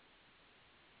are,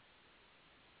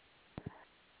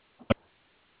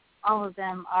 all of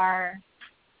them are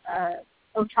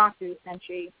otaku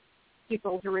century,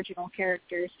 people's original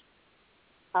characters.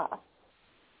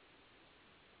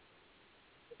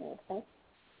 Okay.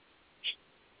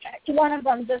 One of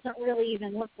them doesn't really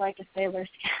even look like a Sailor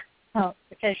Scout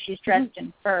because she's dressed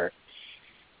in fur.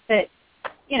 But,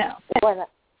 you know. But,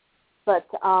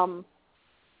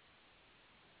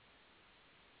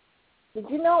 did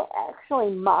you know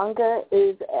actually manga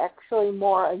is actually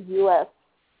more a U.S.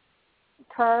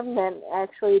 term than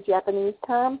actually a Japanese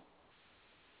term?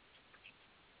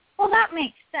 Well, that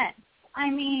makes sense. I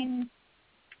mean,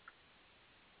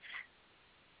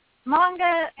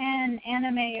 manga and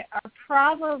anime are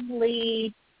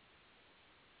probably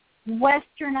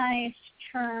westernized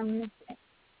terms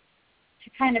to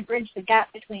kind of bridge the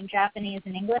gap between Japanese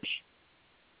and English.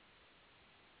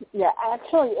 Yeah,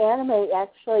 actually, anime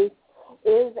actually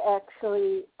is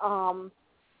actually a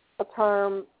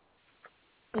term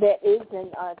that is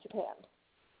in Japan.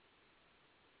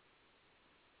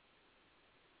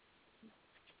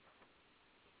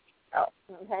 Oh,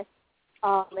 okay.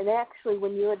 And actually,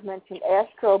 when you had mentioned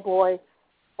Astro Boy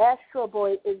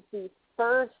is the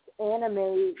first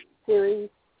anime series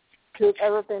to have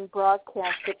ever been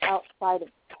broadcasted outside of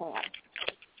Japan.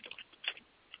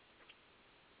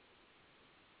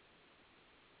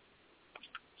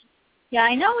 Yeah,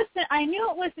 I knew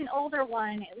it was an older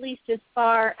one, at least as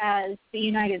far as the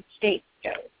United States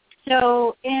goes.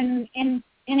 So in a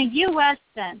U.S.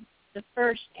 sense, the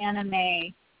first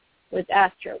anime was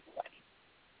Astro Boy.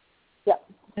 Yep.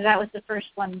 So that was the first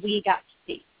one we got to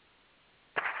see.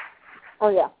 Oh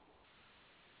yeah.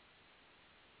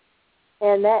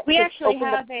 And that we actually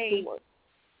have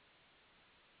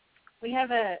we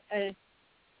have a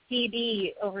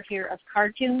CD over here of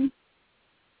cartoons.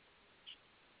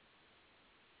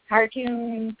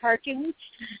 Cartoons,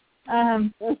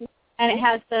 and it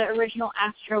has the original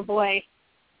Astro Boy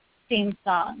theme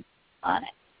song on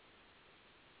it.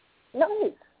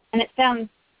 Nice. And it sounds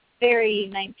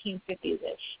very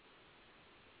 1950s-ish.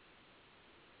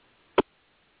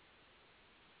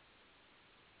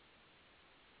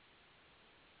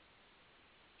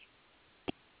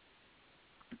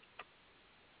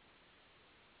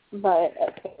 But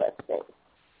okay, let's see.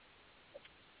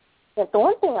 Yeah, the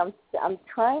one thing I'm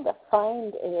trying to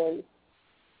find is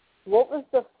what was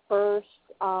the first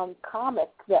comic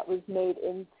that was made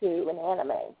into an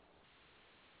anime?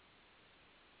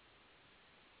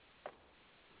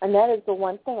 And that is the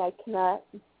one thing I cannot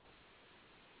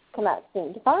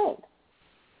seem to find.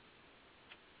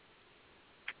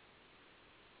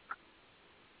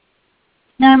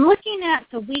 Now I'm looking at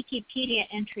the Wikipedia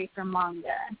entry for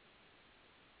manga.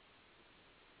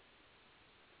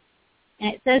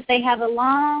 And it says they have a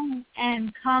long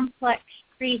and complex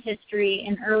prehistory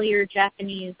in earlier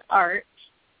Japanese art.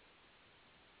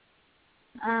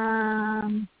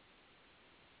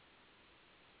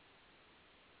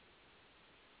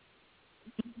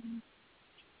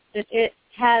 It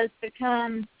has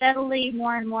become steadily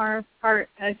more and more part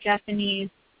of Japanese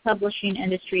publishing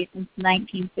industry since the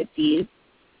 1950s.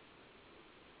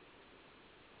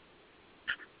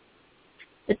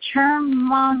 The term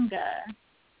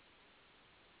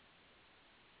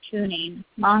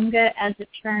manga as a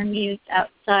term used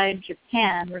outside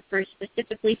Japan refers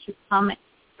specifically to comics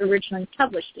originally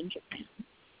published in Japan.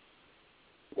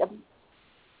 Yep.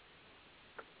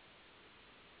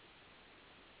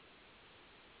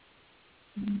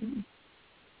 Mm-hmm.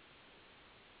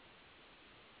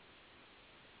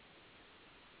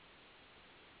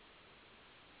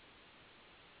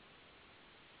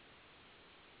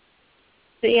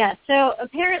 So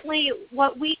apparently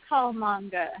what we call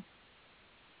manga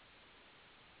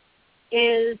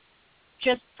is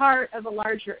just part of a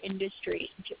larger industry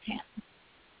in Japan.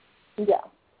 Yeah.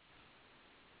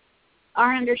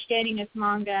 Our understanding of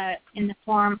manga in the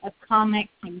form of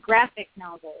comics and graphic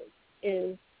novels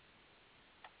is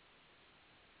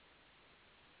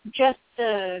just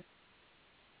the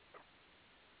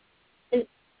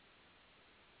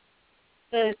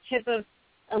tip of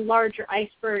a larger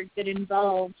iceberg that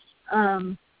involves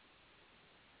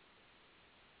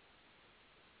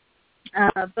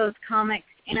both comics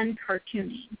and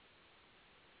cartooning.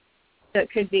 So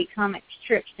it could be comic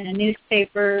strips in a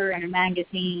newspaper and a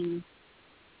magazine.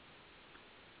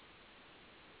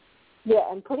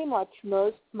 Yeah, and pretty much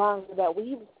most manga that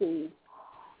we see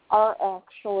are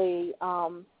actually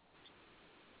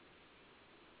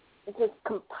just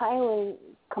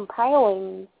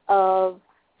compiling of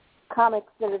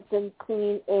comics that have been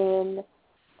seen in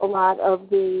a lot of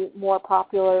the more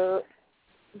popular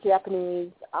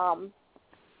Japanese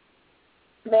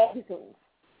magazines.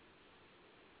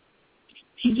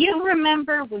 Do you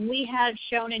remember when we had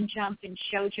Shonen Jump in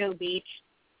Shoujo Beach?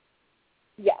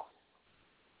 Yes.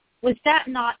 Was that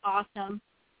not awesome?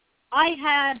 I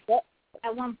had,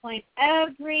 at one point,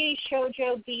 every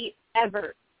Shoujo Beat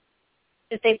ever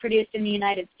that they produced in the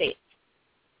United States.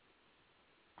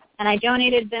 And I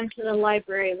donated them to the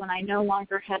library when I no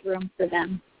longer had room for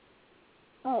them.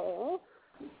 Oh,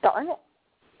 darn it.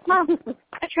 Well,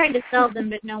 I tried to sell them,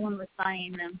 but no one was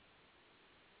buying them.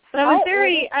 But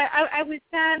I was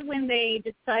sad when they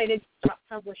decided to stop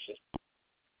publishing.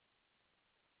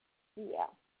 Yeah.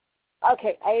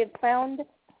 Okay, I had found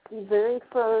the very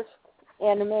first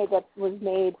anime that was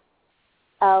made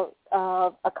out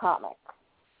of a comic.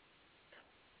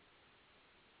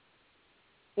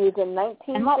 It was in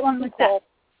 1966. And what one was that?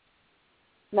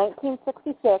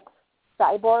 1966,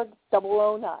 Cyborg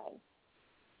 009.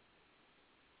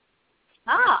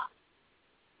 Ah.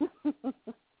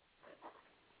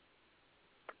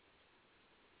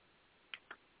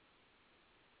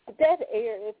 The dead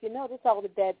air, if you notice all the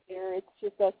dead air, it's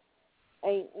just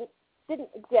I didn't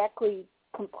exactly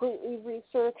completely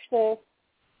research this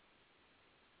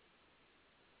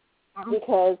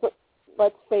because,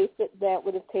 let's face it, that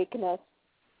would have taken us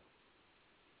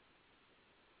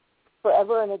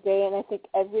forever and a day, and I think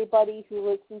everybody who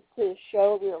listens to the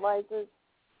show realizes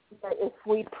that if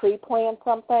we pre-plan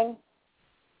something,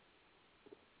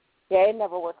 yeah, it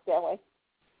never works that way.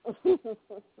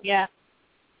 Yeah.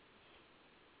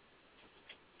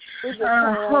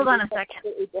 Hold on a second.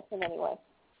 Completely different anyway.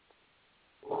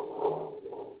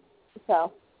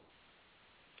 So.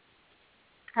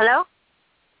 Hello?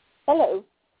 Hello.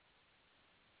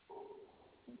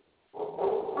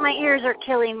 My ears are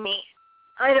killing me.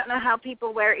 I don't know how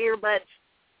people wear earbuds.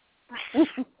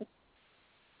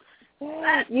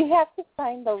 You have to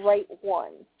find the right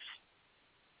one.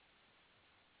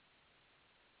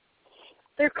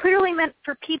 They're clearly meant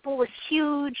for people with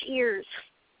huge ears.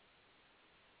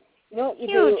 You know what you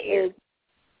Huge do ears. is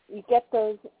you get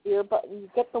those earbuds. You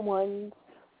get the ones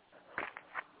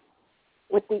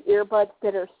with the earbuds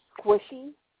that are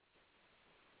squishy.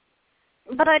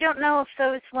 But I don't know if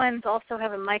those ones also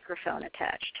have a microphone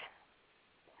attached.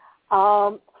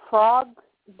 Frogs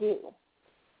do.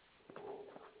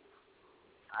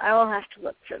 I will have to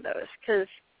look for those because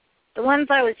the ones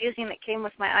I was using that came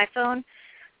with my iPhone,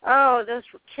 oh, those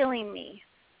were killing me.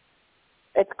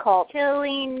 It's called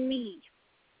Killing me.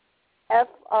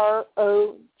 FROGZ,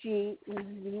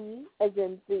 as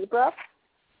in zebra.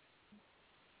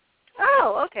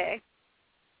 Oh, okay.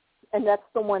 And that's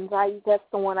the one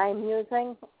I'm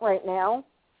using right now.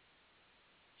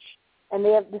 And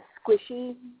they have the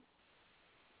squishy,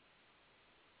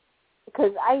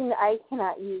 because I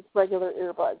cannot use regular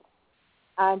earbuds.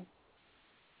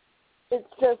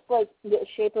 It's just like the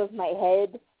shape of my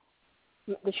head.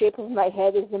 The shape of my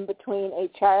head is in between a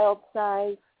child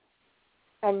size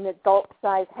and an adult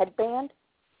size headband.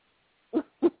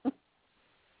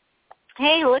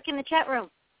 Hey, look in the chat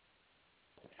room.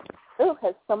 Oh,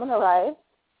 has someone arrived?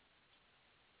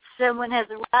 Someone has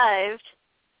arrived.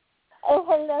 Oh,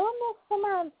 hello, Miss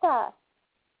Samantha.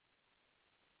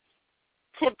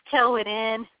 Tiptoeing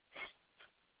in.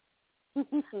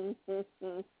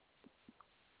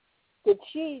 Did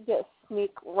she just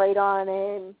sneak right on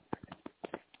in?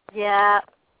 Yeah.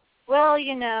 Well,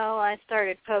 you know, I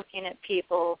started poking at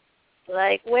people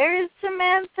like, where's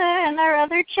Samantha and our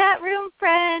other chat room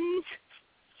friends?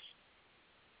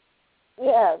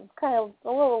 Yeah, kind of a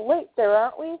little late there,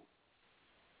 aren't we?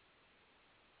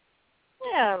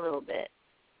 Yeah, a little bit.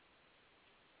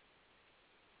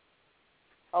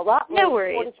 A lot late. No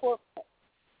worries. 44.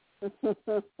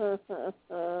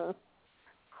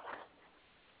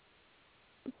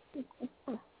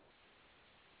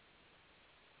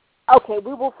 Okay,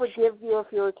 we will forgive you if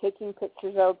you were taking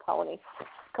pictures of Pony.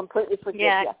 Completely forgive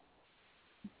you.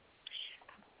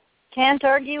 Can't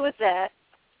argue with that.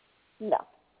 No.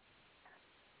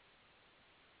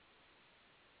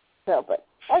 So, but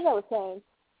as I was saying,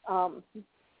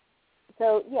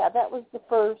 that was the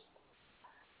first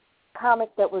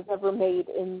comic that was ever made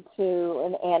into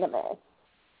an anime.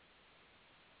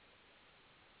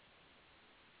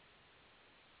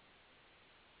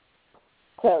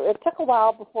 So it took a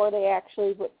while before they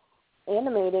actually were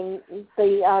animating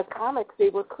the comics they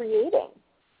were creating.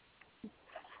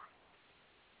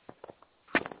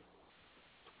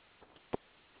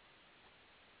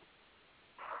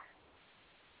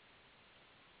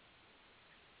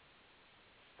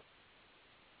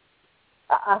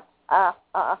 I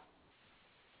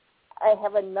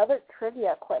have another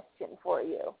trivia question for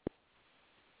you.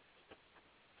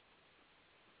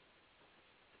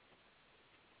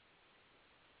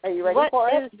 Are you ready for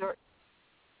it?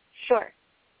 Sure.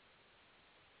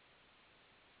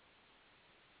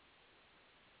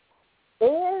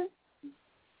 Is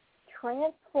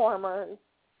Transformers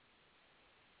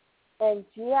and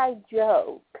G.I.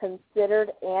 Joe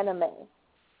considered anime?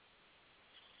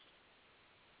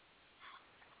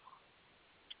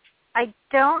 I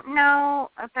don't know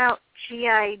about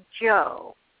G.I.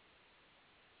 Joe.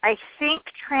 I think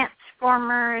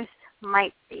Transformers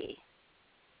might be.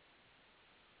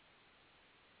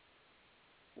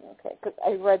 Okay, because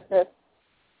I read this.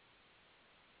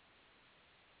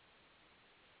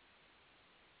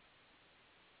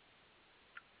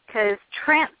 Because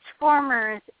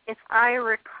Transformers, if I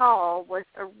recall, was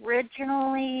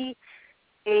originally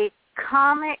a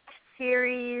comic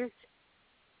series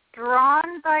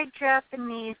drawn by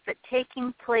Japanese but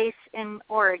taking place in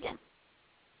Oregon.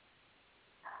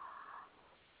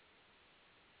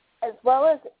 As well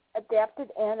as adapted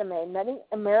anime, many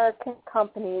American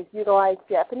companies utilize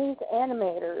Japanese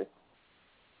animators,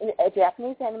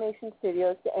 Japanese animation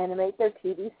studios to animate their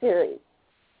TV series.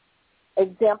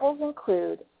 Examples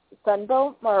include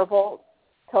Sunbow Marvel,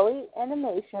 Toei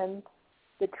Animation,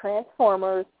 the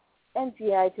Transformers, and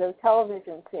G.I. Joe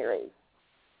television series.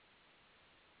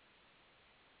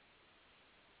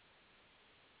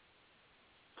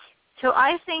 So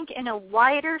I think in a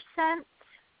wider sense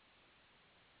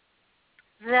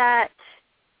that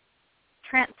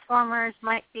Transformers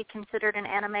might be considered an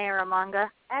anime or a manga.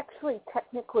 Actually,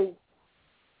 technically,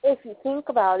 if you think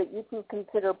about it, you can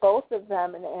consider both of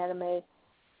them an anime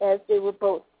as they were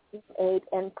both made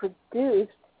and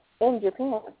produced in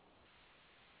Japan.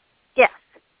 Yes.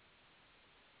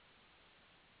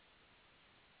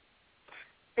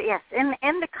 But yes,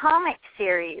 in the comic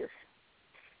series,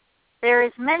 there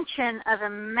is mention of a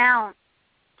mountain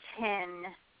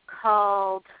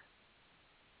called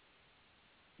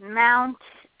Mount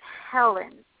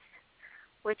Helens,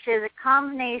 which is a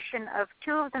combination of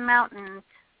two of the mountains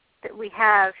that we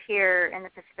have here in the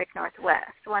Pacific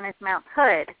Northwest. One is Mount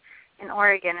Hood in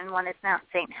Oregon, and one is Mount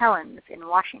St. Helens in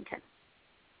Washington.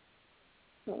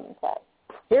 Okay.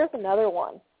 Here's another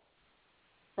one.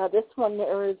 Now, this one,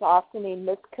 there is often a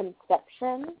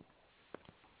misconception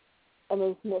and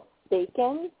is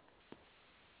mistaken.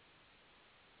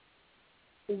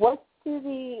 What do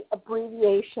the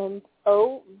abbreviations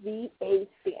OVA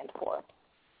stand for?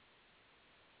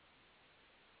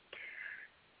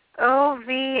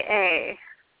 OVA.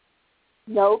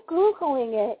 No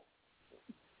Googling it.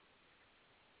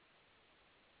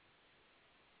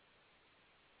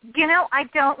 You know, I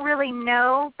don't really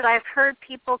know, but I've heard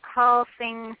people call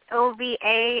things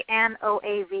OVA and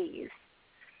OAVs.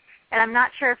 And I'm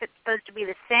not sure if it's supposed to be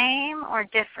the same or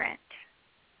different.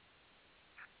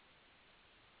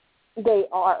 They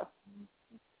are.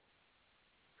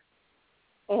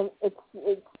 And it's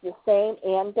the same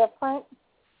and different.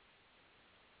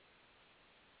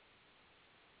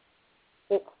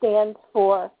 It stands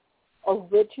for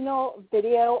Original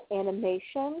Video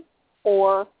Animation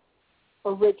or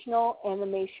Original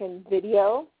Animation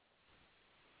Video,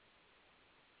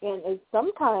 and is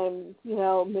sometimes,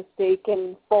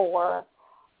 mistaken for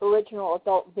Original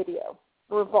Adult Video.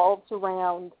 Revolves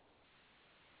around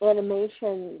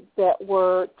animations that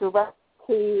were direct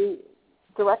to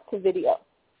video.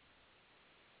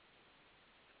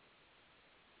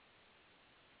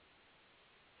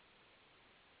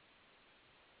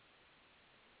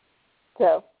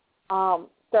 So,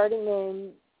 starting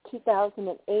in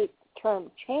 2008, the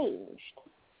term changed.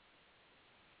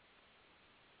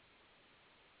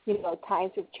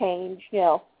 Times have changed.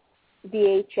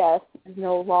 VHS is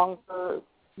no longer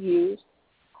used.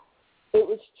 It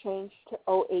was changed to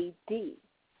OAD,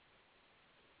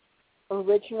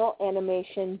 Original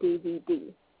Animation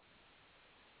DVD.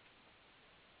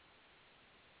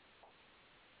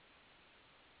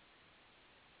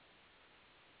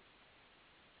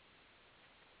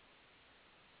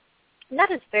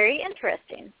 That is very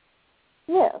interesting.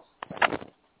 Yes.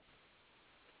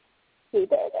 See,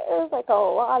 there's like a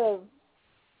lot of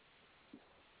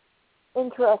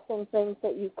interesting things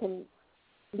that you can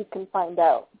find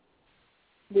out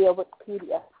via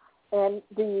Wikipedia. And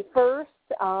the first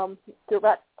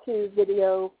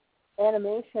direct-to-video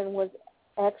animation was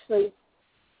actually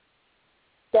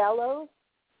Gallows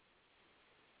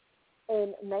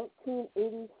in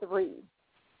 1983.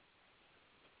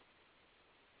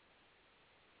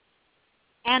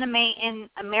 Anime in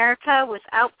America,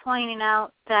 without pointing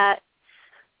out that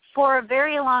for a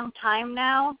very long time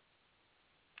now,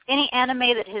 any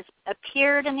anime that has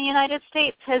appeared in the United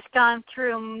States has gone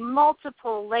through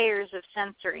multiple layers of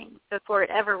censoring before it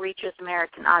ever reaches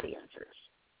American audiences.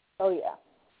 Oh, yeah.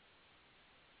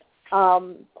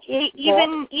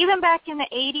 Even back in the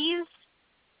 80s,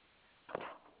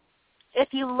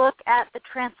 if you look at the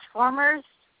Transformers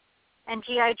and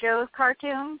G.I. Joe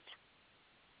cartoons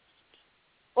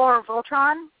or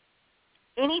Voltron,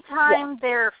 anytime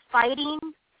they're fighting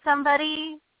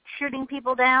somebody, shooting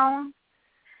people down,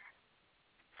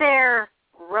 they're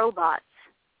robots.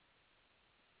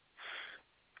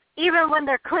 Even when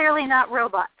they're clearly not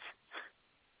robots.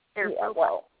 They're robots.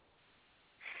 Well.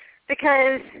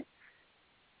 Because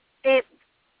it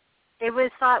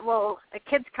was thought, well, a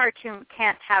kid's cartoon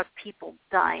can't have people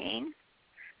dying.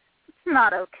 It's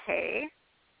not okay.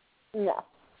 No.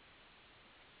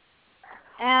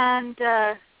 And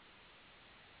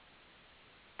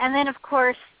then, of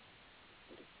course,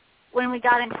 when we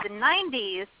got into the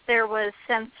 90s, there was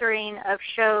censoring of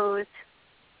shows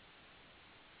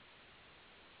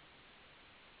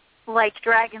like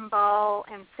Dragon Ball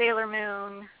and Sailor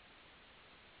Moon.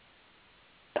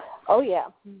 Oh, yeah.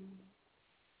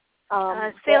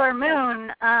 Sailor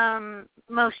Moon,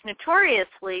 most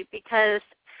notoriously, because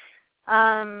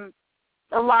a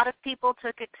lot of people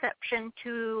took exception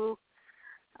to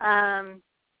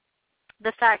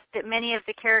the fact that many of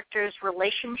the characters'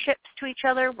 relationships to each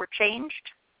other were changed,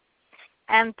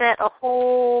 and that a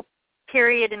whole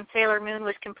period in Sailor Moon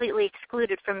was completely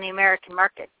excluded from the American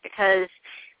market because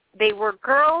they were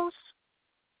girls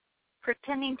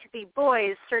pretending to be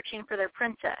boys searching for their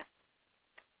princess.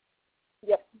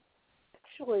 Yep.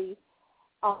 Actually,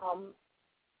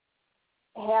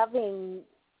 having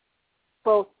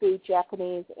both the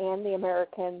Japanese and the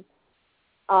American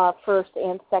first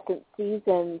and second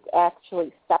seasons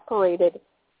actually separated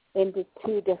into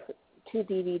two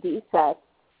DVD sets.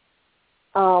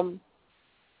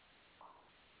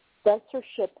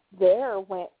 Censorship there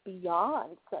went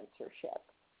beyond censorship.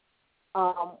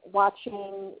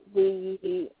 Watching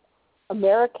the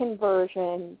American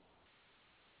version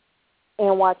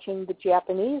and watching the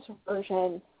Japanese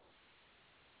version,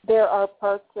 there are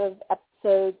parts of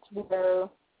episodes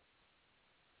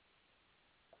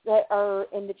that are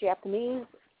in the Japanese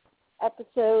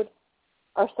episode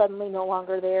are suddenly no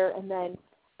longer there, and then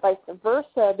vice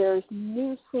versa. There's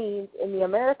new scenes in the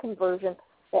American version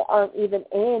that aren't even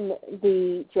in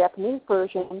the Japanese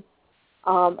version.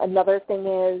 Another thing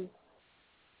is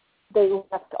they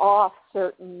left off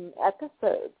certain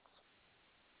episodes.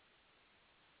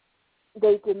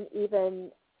 They didn't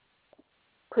even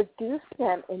produce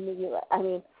them in the U.S. I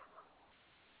mean,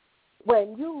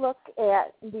 when you look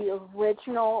at the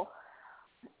original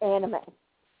anime,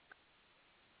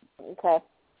 okay,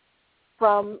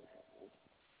 from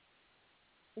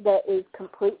that is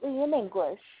completely in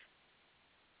English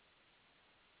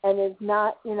and is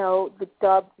not, the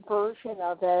dubbed version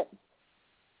of it,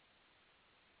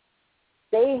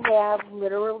 they have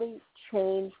literally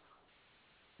changed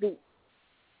the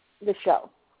show.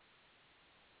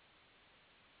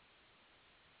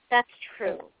 That's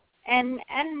true. And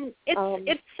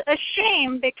it's a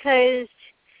shame because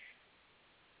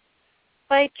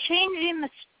by changing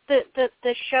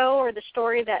the show or the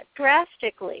story that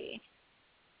drastically,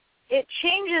 it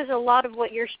changes a lot of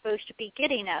what you're supposed to be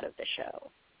getting out of the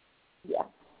show. Yeah.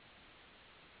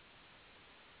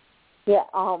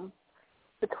 Yeah,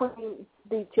 between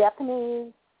the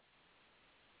Japanese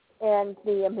and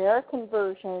the American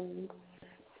version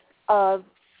of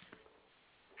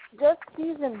just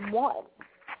season 1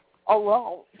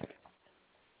 alone,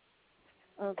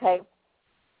 okay,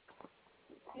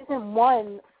 season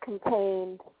 1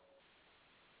 contained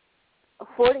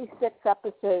 46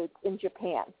 episodes in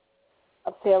Japan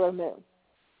of Sailor Moon.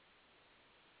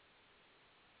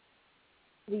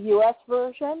 The U.S.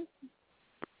 version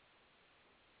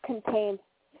contains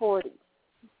 40.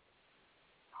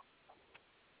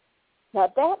 Now,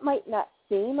 that might not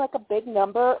seem like a big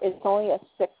number. It's only a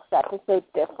 6-episode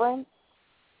difference.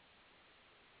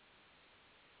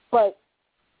 But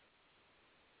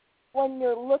when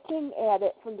you're looking at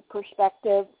it from the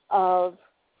perspective of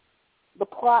the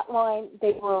plot line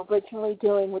they were originally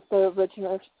doing with the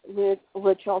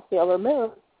original Sailor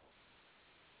Moon,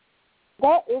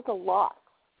 that is a lot.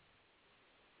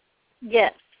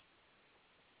 Yes.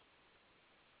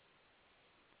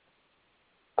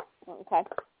 Okay.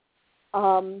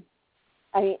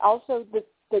 Also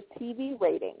the TV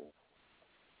ratings.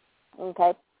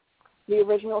 Okay. The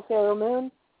original Sailor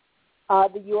Moon,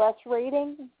 the U.S.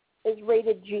 rating is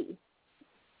rated G.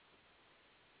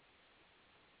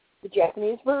 The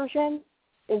Japanese version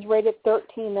is rated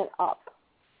 13 and up.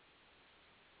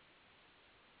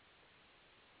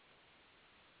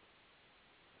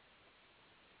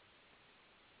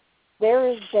 there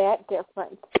is that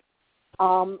difference.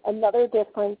 Another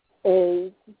difference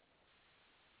is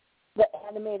the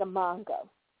animated manga.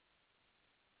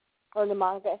 Or the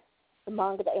manga,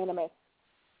 the anime.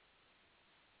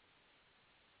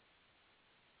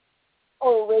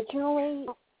 Originally,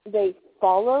 they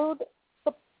followed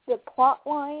the plot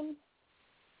line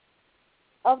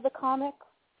of the comic.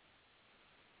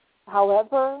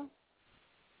 However,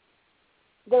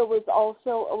 there was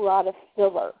also a lot of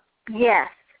filler. Yes.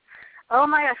 Oh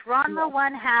my gosh, Ranma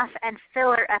 1/2 and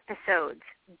filler episodes.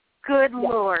 Good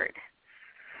Lord.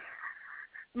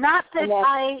 Not that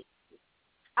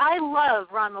I love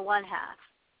Ranma 1/2.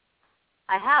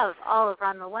 I have all of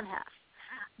Ranma 1/2.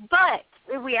 But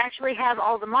we actually have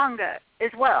all the manga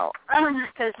as well,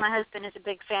 because my husband is a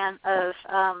big fan of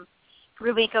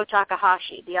Rumiko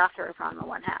Takahashi, the author of Ranma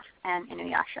 1/2 and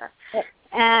Inuyasha. Yep.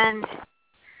 And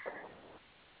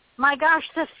my gosh,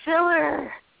 the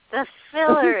filler,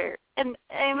 and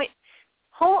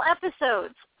whole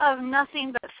episodes of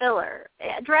nothing but filler.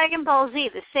 Dragon Ball Z,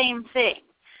 the same thing.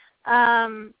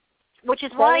 Which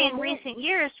is why in recent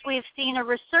years we've seen a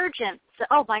resurgence.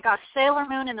 Oh my gosh, Sailor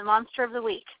Moon and the Monster of the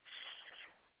Week.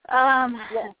 And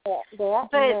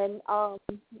then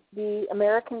the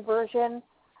American version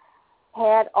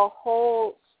had a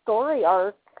whole story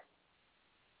arc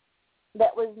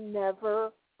that was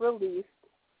never released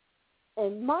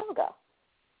in manga.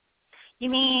 You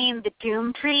mean the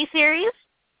Doom Tree series?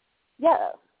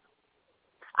 Yes.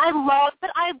 I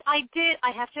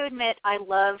have to admit, I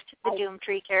loved the Doom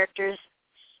Tree characters,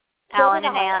 Alan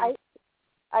and Anne.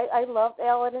 I loved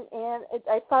Alan and Anne.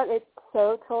 I thought it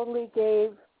so totally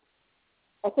gave,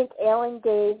 I think Alan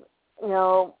gave,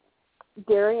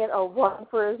 Darian a run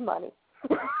for his money.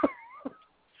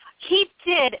 He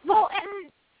did. Well,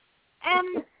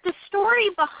 and the story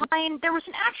behind, there was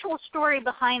an actual story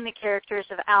behind the characters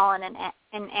of Alan and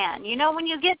Anne. When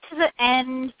you get to the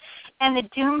end and the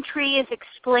Doom Tree is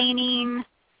explaining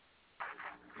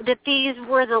that these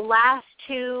were the last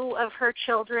two of her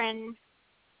children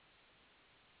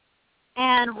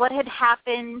and what had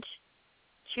happened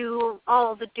to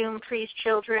all the Doom Tree's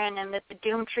children, and that the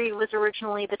Doom Tree was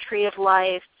originally the Tree of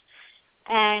Life.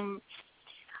 And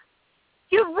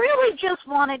you really just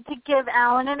wanted to give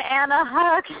Alan and Anne a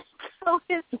hug so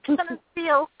it's going to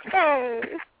be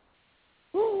okay.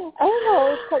 I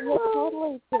know, but you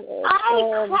totally did.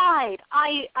 I cried.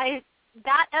 I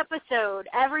that episode,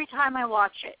 every time I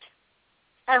watch it,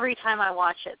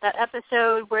 that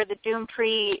episode where the Doom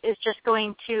Tree is just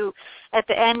going to, at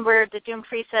the end where the Doom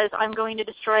Tree says, I'm going to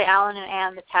destroy Alan and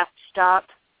Anne, the have to stop.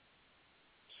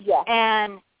 Yeah.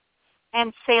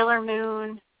 And Sailor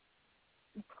Moon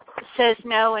says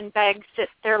no and begs that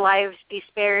their lives be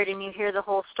spared, and you hear the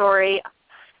whole story.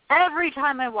 Every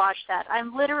time I watch that,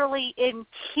 I'm literally in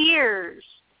tears,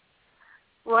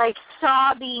 like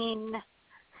sobbing,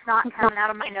 snot coming out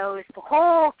of my nose, the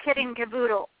whole kit and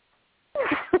caboodle.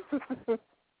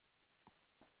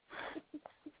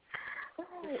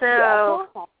 So,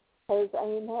 because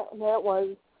that was,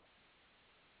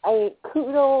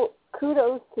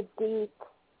 kudos to Deep,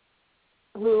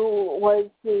 who was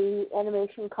the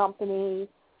animation company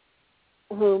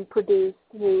who produced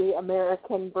the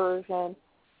American version.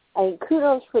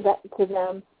 Kudos to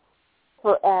them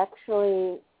for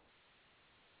actually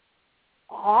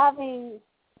having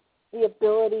the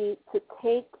ability to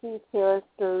take these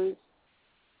characters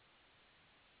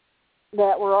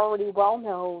that were already well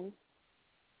known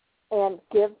and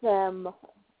give them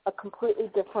a completely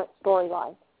different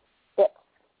storyline that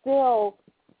still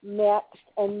matched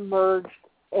and merged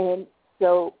in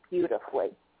so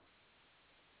beautifully.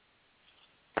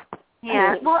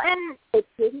 Yeah, and it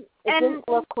didn't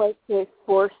look like they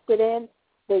forced it in.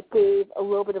 They gave a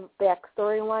little bit of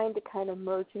backstory line to kind of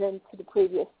merge it into the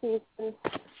previous season.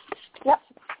 Yep.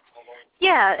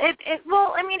 Yeah,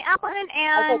 Alan and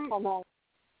Anne,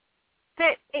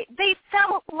 they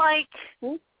felt like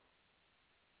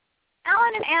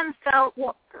Alan and Anne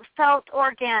felt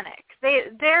organic.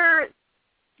 Their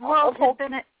world had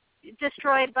been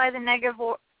destroyed by the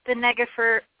Negaverse,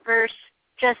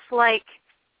 just like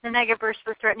the Negaverse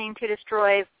was threatening to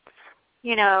destroy,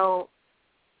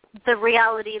 the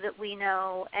reality that we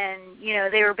know, and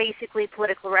they were basically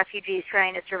political refugees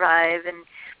trying to survive.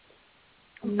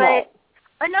 But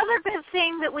another good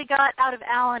thing that we got out of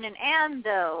Alan and Anne,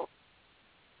 though,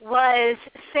 was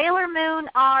Sailor Moon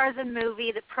are the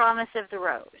movie The Promise of the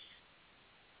Rose.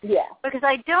 Yeah. Because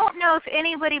I don't know if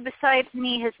anybody besides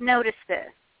me has noticed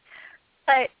this,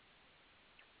 but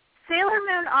Sailor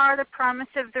Moon are The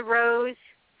Promise of the Rose,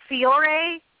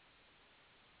 Fiore,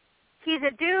 he's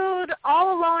a dude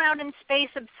all alone out in space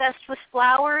obsessed with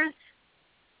flowers,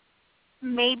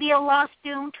 maybe a lost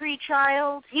Doomtree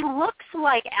child. He looks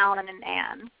like Alan and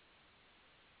Anne.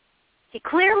 He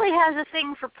clearly has a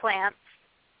thing for plants.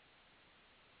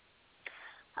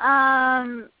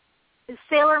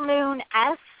 Sailor Moon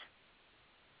S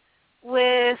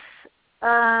with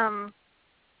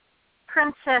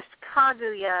Princess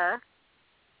Kaguya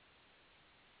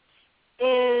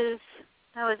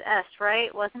that was S,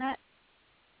 right? Wasn't it?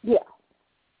 Yeah.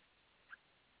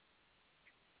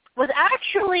 Was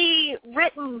actually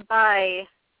written by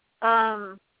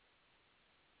the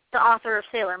author of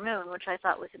Sailor Moon, which I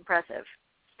thought was impressive.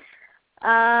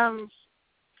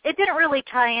 It didn't really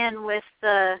tie in with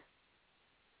the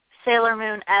Sailor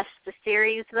Moon S, the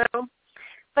series, though.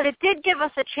 But it did give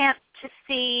us a chance to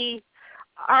see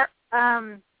our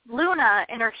Luna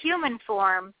in her human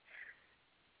form,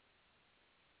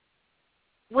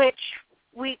 which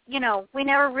we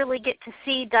never really get to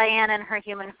see Diana in her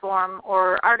human form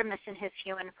or Artemis in his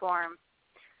human form.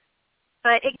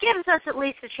 But it gives us at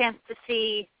least a chance to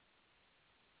see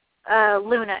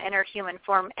Luna in her human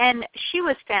form, and she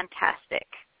was fantastic.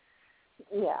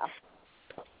 Yeah.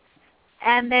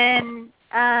 And then,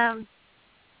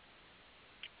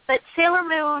 but Sailor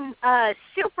Moon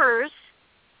Supers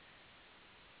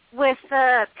with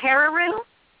Pararu.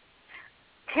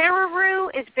 Pararu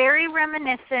is very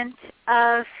reminiscent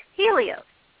of Helios.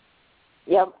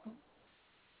 Yep.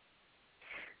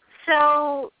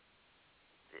 So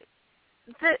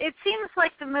it seems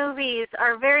like the movies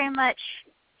are very much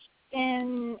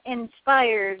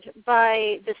inspired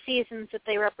by the seasons that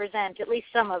they represent, at least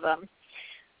some of them.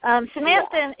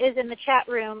 Samantha is in the chat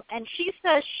room, and she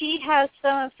says she has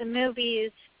some of the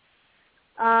movies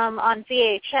on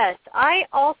VHS. I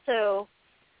also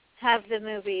have the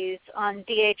movies on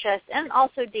VHS and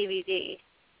also DVD.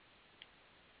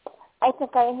 I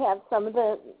think I have some of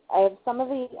the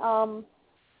movies on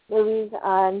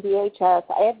VHS.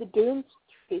 I have the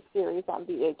Doomtree series on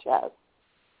VHS,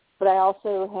 but I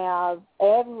also have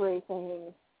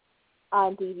everything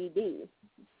on DVD,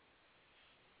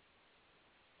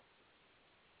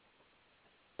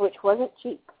 which wasn't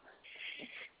cheap.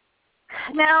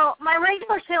 Now, my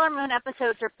regular Sailor Moon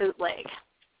episodes are bootleg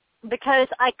because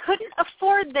I couldn't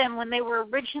afford them when they were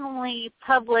originally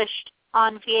published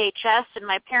on VHS, and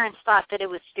my parents thought that it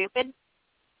was stupid.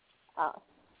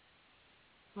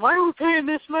 Why are we paying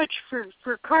this much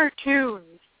for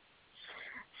cartoons?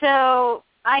 So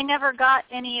I never got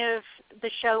any of the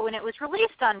show when it was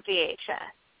released on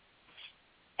VHS.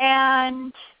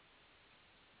 And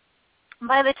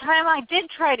by the time I did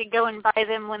try to go and buy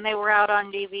them when they were out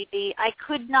on DVD, I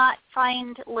could not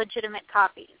find legitimate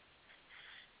copies.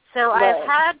 So Right. I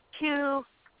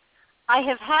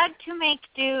have had to make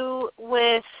do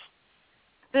with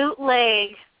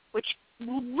bootleg, which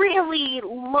really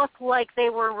look like they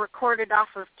were recorded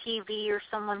off of TV or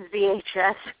someone's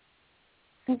VHS.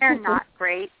 They're not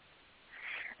great.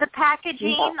 The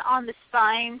packaging on the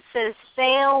spine says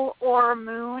sail or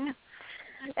moon.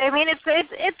 I mean,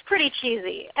 it's pretty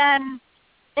cheesy, and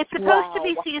it's supposed to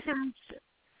be seasons.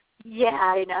 Yeah,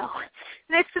 I know.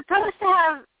 And it's supposed to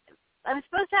have. I'm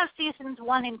supposed to have seasons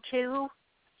 1 and 2,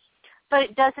 but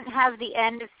it doesn't have the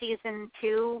end of season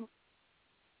 2,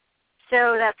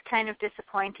 so that's kind of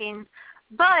disappointing.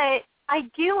 But I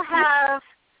do have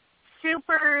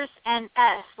Supers and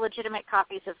S legitimate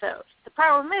copies of those. The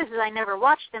problem is I never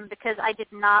watched them because I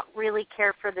did not really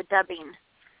care for the dubbing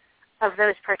of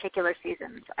those particular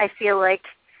seasons. I feel like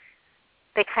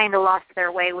they kind of lost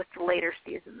their way with the later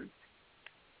seasons.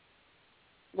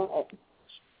 Right.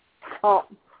 Oh.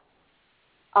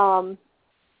 A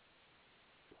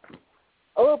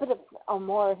little bit of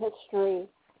more history.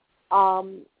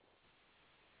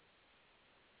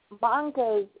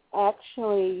 Mangas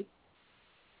actually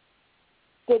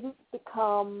didn't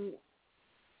become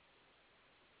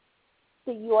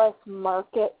the U.S.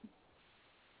 market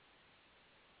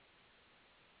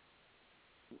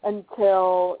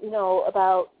until,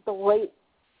 about the late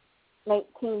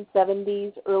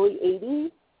 1970s, early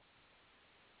 80s.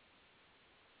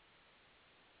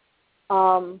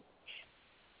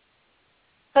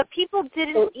 But people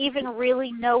didn't even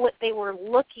really know what they were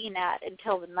looking at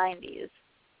until the 90s.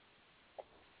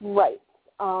 Right.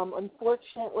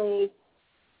 Unfortunately,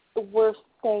 the worst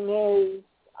thing is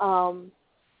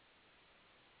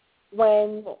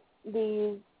when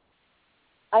these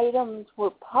items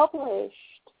were published,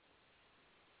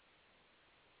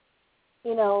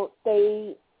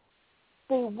 they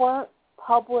weren't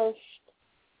published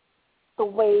the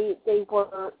way they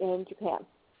were in Japan.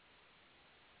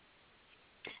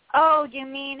 Oh, you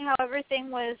mean how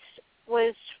everything was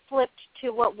flipped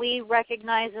to what we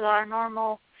recognize as our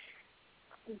normal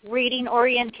reading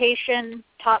orientation,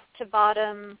 top to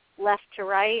bottom, left to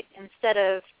right, instead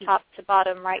of top to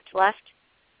bottom, right to left?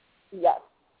 Yes.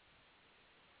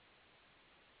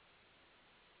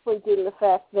 Due to the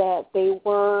fact that they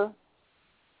were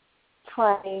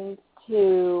trying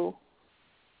to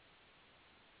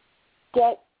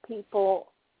get people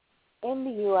in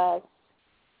the U.S.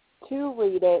 to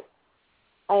read it.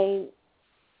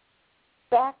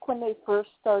 Back when they first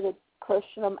started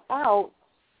pushing them out,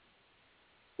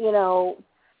 nobody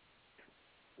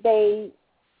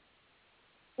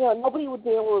would be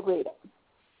able to read it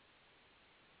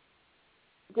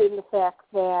due to the fact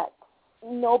that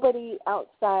nobody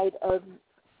outside of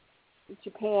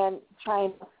Japan,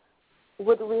 China,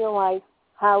 would realize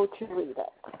how to read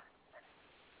it.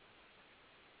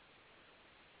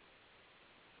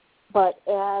 But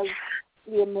as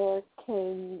the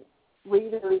American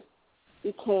readers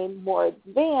became more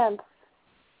advanced,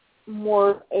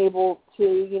 more able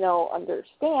to,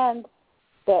 understand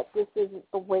that this isn't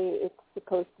the way it's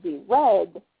supposed to be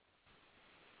read,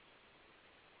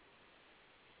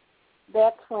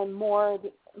 that's when more of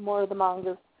the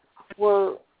mangas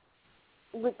were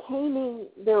retaining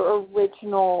their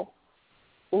original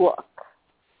look.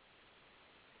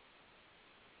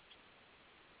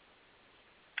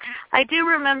 I do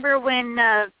remember when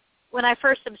I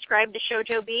first subscribed to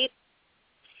Shoujo Beat,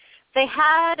 they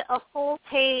had a whole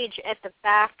page at the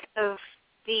back of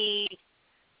the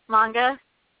manga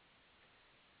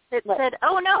that said,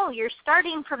 "Oh no, you're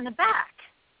starting from the back."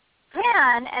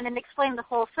 And it explained the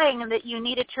whole thing, and that you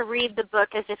needed to read the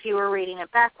book as if you were reading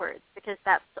it backwards, because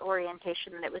that's the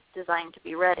orientation that it was designed to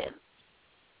be read in.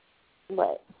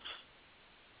 Right.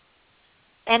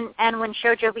 And when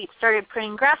Shoujo Beat started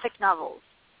printing graphic novels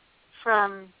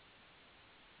from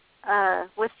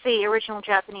with the original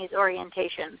Japanese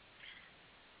orientation,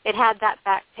 it had that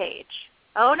back page.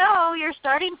 Oh no, you're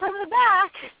starting from the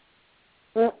back.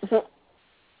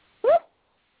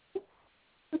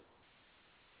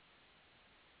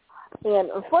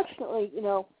 And unfortunately,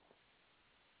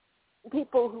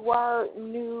 people who are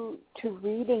new to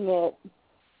reading it,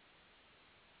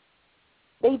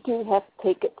 they do have to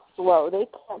take it slow. They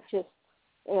can't just,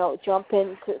 jump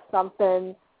into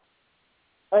something,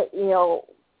 a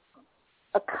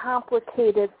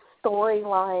complicated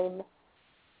storyline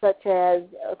such as,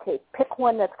 pick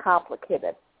one that's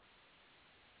complicated.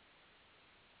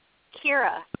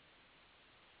 Kira.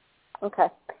 Okay.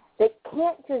 They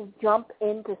can't just jump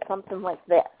into something like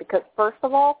that because, first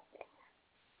of all,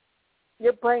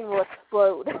 your brain will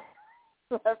explode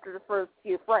after the first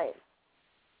few frames.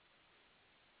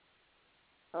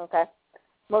 Okay?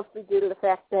 Mostly due to the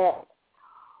fact that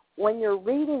when you're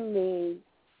reading these,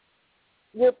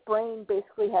 your brain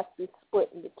basically has to be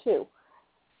split into two.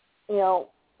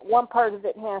 One part of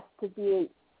it has to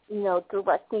be,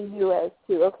 directing you as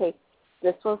to,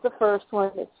 this one's the first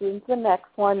one, this one's the next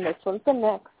one, this one's the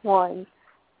next one,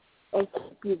 and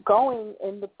keep you going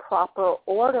in the proper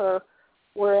order,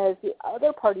 whereas the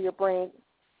other part of your brain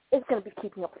is going to be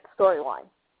keeping up with the storyline.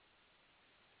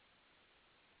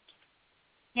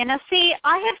 See,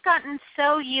 I have gotten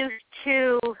so used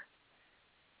to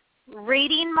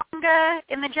reading manga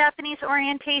in the Japanese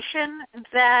orientation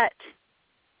that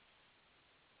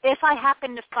if I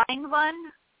happen to find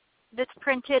one that's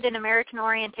printed in American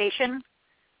orientation,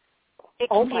 it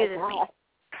confuses me.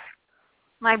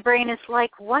 My brain is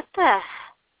like, why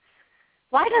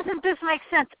doesn't this make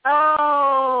sense?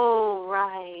 Oh,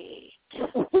 right,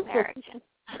 American.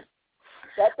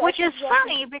 Which is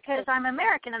funny because I'm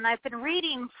American and I've been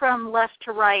reading from left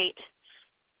to right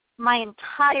my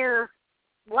entire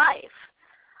life.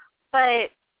 But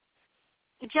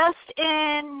just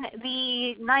in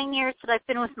the 9 years that I've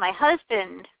been with my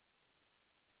husband,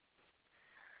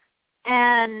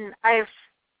 and I've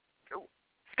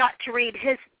got to read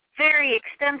his very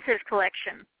extensive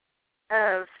collection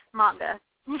of manga,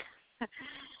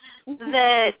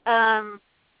 that,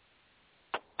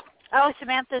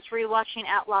 Samantha's rewatching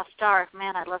Outlaw Star.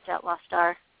 Man, I loved Outlaw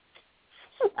Star.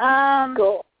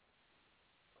 Cool.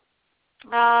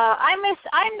 I miss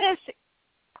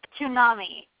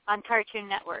Toonami on Cartoon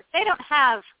Network. They don't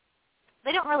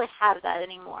really have that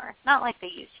anymore. Not like they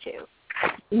used to.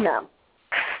 No.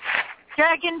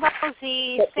 Dragon Ball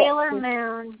Z, Sailor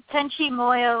Moon, Tenchi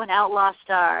Muyo, and Outlaw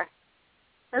Star.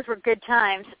 Those were good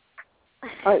times.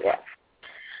 Oh, yeah.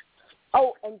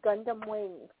 Oh, and Gundam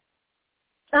Wing.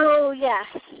 Oh, yes.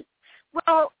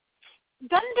 Well,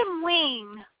 Gundam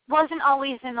Wing wasn't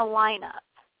always in the lineup.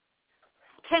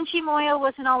 Tenchi Muyo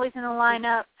wasn't always in the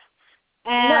lineup,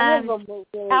 and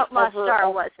Outlaw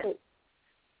Star wasn't.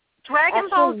 Dragon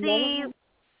Ball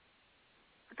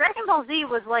Z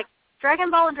was like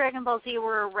Dragon Ball and Dragon Ball Z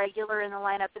were a regular in the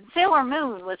lineup, and Sailor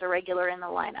Moon was a regular in the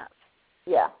lineup.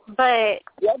 Yeah. But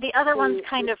the other ones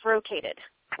kind of rotated.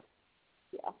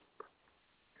 Yeah.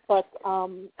 But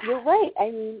you're right.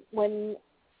 I mean,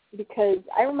 because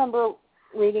I remember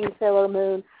reading Sailor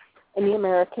Moon in the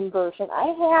American version.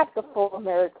 I have the full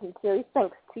American series,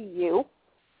 thanks to you.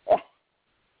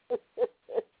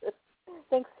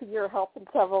 Thanks to your help and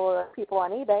several other people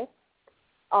on eBay.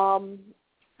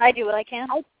 I do what I can.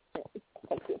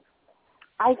 Thank you.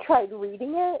 I tried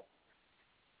reading it.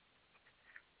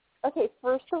 Okay,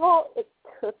 first of all, it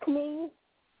took me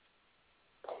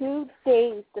 2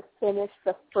 days to finish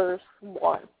the first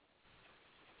one.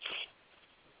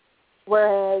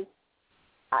 Whereas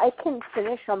I can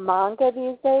finish a manga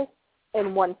these days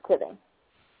in one sitting.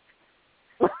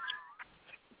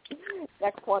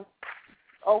 Next one.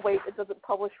 Oh, wait, it doesn't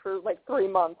publish for like 3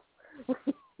 months.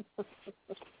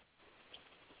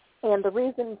 And the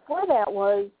reason for that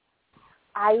was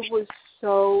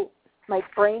my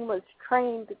brain was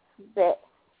trained that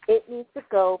it needs to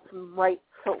go from right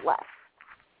to left.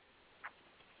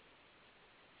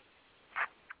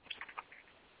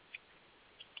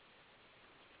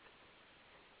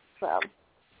 So,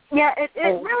 yeah, it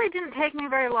really didn't take me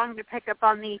very long to pick up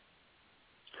on the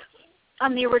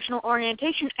original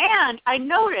orientation, and I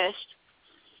noticed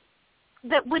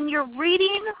that when you're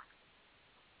reading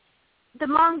the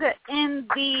manga in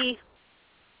the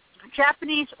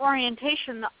Japanese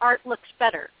orientation, the art looks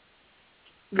better.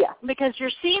 Yeah. Because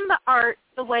you're seeing the art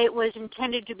the way it was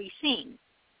intended to be seen.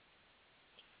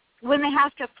 When they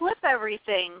have to flip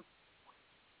everything,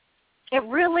 it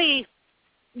really,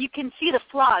 you can see the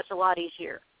flaws a lot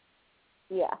easier.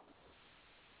 Yeah.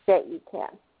 That you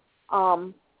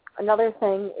can. Another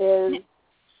thing is,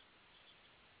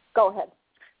 go ahead.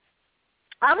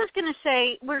 I was going to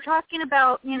say, we're talking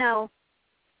about,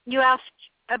 you asked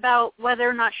about whether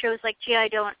or not shows like G.I.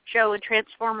 Joe and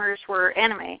Transformers were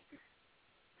anime.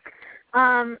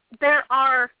 There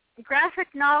are graphic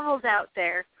novels out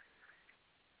there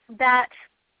that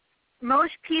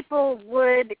most people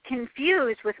would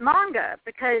confuse with manga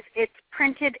because it's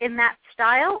printed in that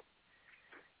style,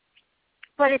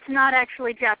 but it's not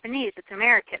actually Japanese, it's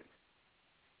American.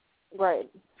 Right.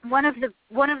 One of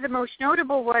the most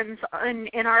notable ones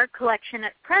in our collection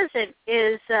at present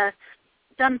is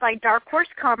done by Dark Horse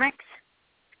Comics,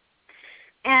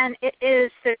 and it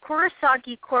is the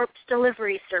Kurosagi Corpse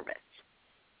Delivery Service.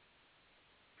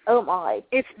 Oh my!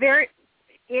 It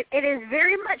is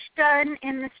very much done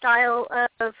in the style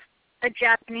of a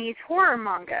Japanese horror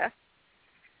manga,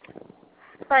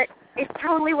 but it's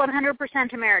totally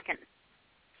 100% American.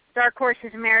 Dark Horse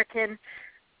is American.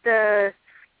 The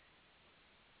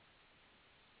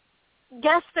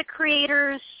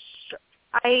creators,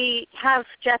 I have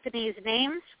Japanese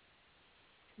names,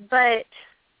 but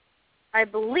I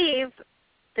believe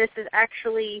this is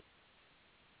actually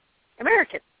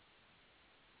American.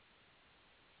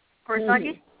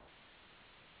 Kurosagi?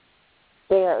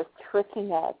 They are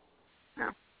tricking us. No.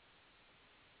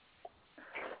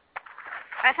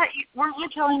 I thought weren't you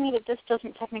telling me that this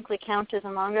doesn't technically count as a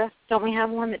manga? Don't we have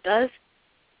one that does?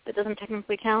 That doesn't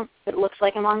technically count? That looks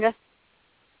like a manga?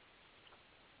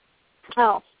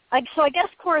 Oh. So I guess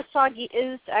Kurosagi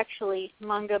is actually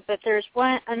manga, but there's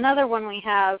another one we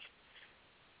have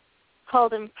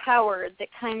called Empowered that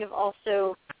kind of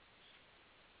also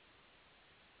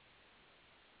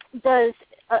does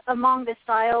a manga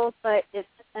style, but it's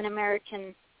an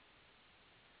American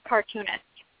cartoonist.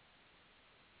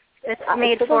 It's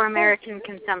made for American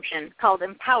consumption, called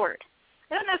Empowered.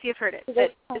 I don't know if you've heard it,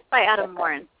 but it's by Adam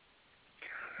Warren.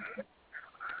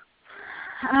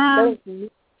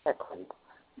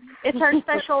 It's our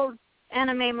special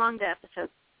anime manga episode.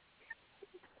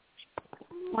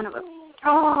 One of them.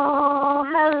 Oh,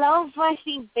 hello,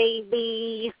 Fluffy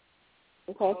baby.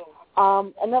 Okay.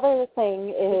 Another thing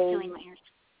is doing my ears.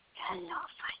 Hello,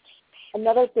 Fluffy baby.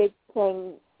 Another big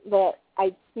thing that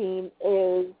I've seen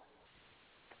is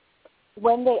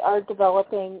when they are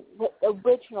developing,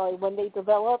 originally when they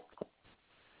developed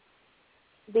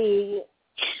the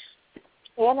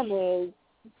animes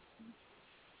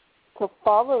to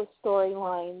follow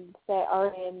storylines that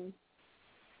are in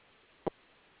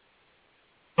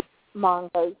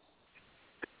mangas,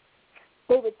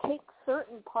 they would take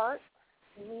certain parts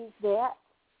and use that,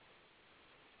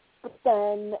 but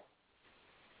then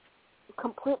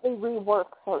completely rework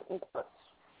certain parts.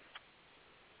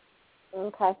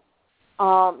 Okay.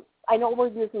 I know we're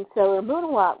using Sailor Moon a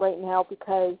lot right now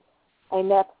because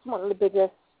that's one of the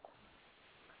biggest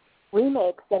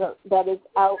remakes that is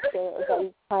out there that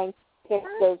is trying to fix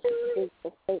those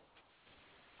mistakes.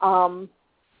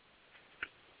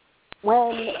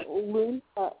 when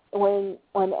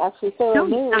actually Sailor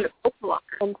Moon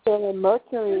and Sailor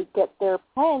Mercury get their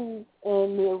pens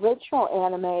in the original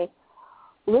anime,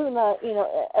 Luna,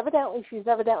 she's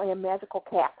evidently a magical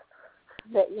cat.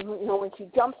 That when she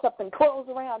jumps up and twirls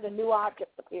around, a new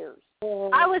object appears.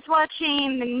 And I was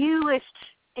watching the newest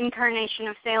incarnation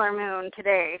of Sailor Moon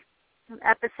today,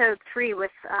 episode 3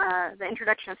 with the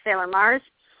introduction of Sailor Mars,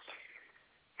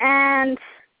 and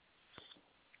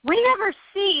we never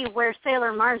see where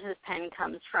Sailor Mars's pen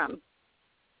comes from.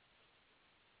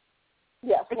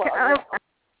 Yes,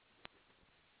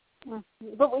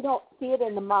 but we don't see it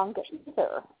in the manga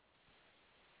either.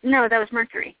 No, that was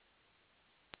Mercury.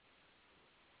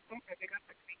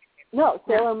 No,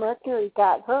 Sailor Mercury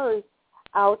got hers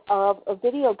out of a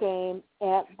video game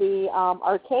at the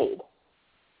arcade.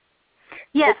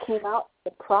 Yes. It came out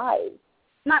as a prize.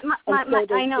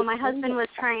 I know. My husband was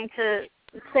trying to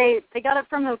say they got it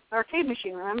from the arcade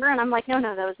machine, remember? And I'm like, no,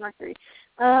 that was Mercury.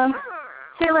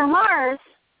 Sailor Mars,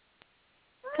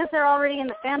 because they're already in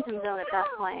the Phantom Zone at that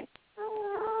point.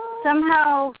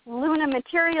 Somehow Luna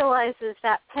materializes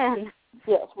that pen.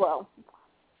 Yes, well,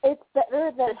 it's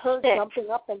better than her jumping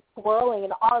up and twirling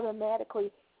and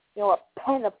automatically, a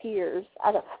pen appears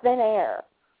out of thin air.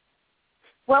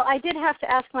 Well, I did have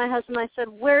to ask my husband. I said,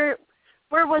 where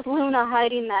was Luna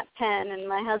hiding that pen? And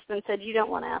my husband said, you don't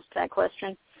want to ask that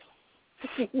question.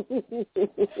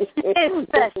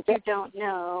 It's best you don't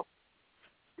know.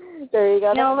 There you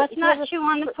go. No, let's not chew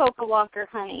on the Poke Walker,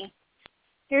 honey.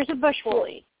 Here's a bush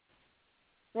woolly.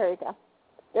 There you go.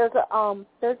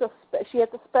 She has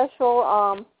a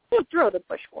special, throw the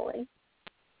bush woolly.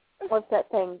 What's that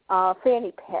thing?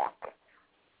 Fanny pack.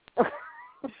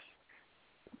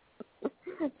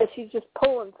 That she's just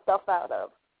pulling stuff out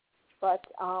of. But,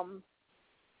 in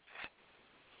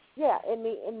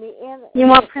the you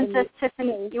want Princess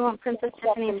Tiffany's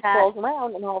hat? Rolls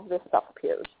around and all of this stuff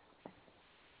appears.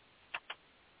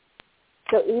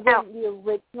 So even the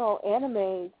original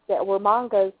animes that were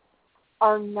mangas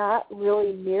are not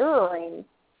really mirroring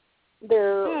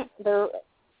their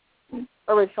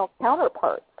original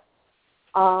counterparts.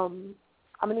 I'm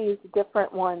going to use a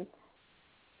different one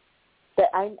that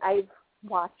I've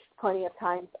watched plenty of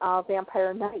times,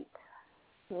 Vampire Knight.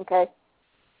 Okay?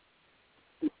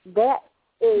 That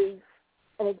is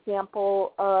an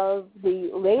example of the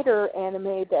later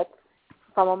anime that's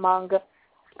from a manga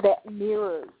that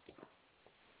mirrors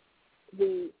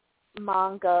the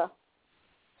manga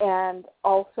and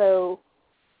also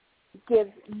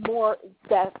gives more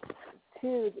depth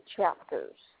to the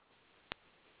chapters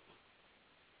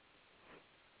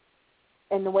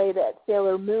in the way that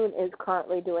Sailor Moon is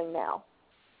currently doing now.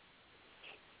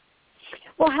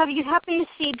 Well, have you happened to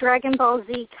see Dragon Ball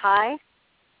Z Kai?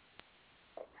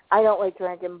 I don't like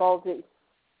Dragon Ball Z.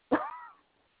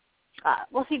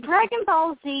 Well, see, Dragon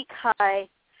Ball Z Kai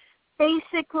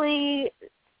basically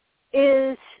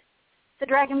is the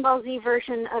Dragon Ball Z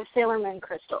version of Sailor Moon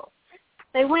Crystal.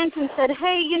 They went and said,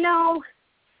 hey,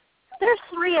 there's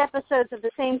 3 episodes of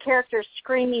the same character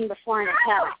screaming before an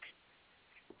attack.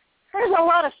 There's a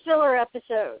lot of filler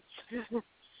episodes.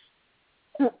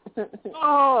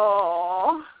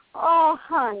 Oh,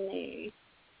 honey.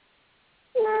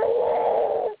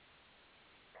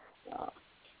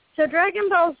 So Dragon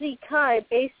Ball Z Kai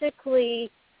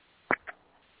basically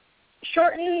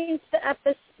shortens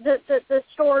the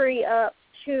story up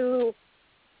to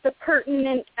the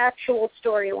pertinent actual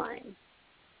storyline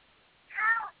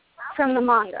from the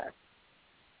manga.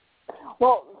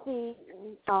 Well, see,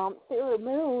 Sailor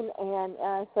Moon and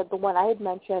I said the one I had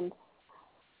mentioned,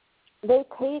 they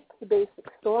take the basic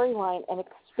storyline and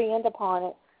expand upon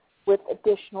it with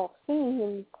additional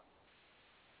scenes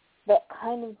that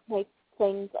kind of make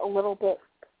things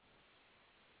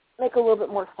make a little bit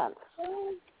more sense.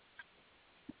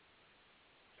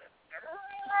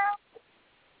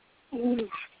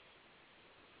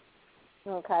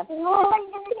 Okay.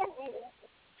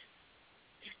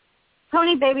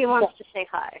 Pony Baby wants to say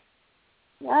hi.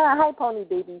 Hi, Pony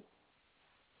Baby.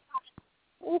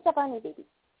 It's a Pony Baby.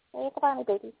 It's a Pony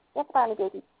Baby. It's a Pony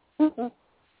Baby.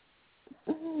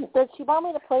 Does she want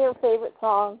me to play her favorite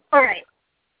song? All right.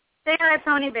 Say hi,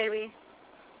 Pony Baby.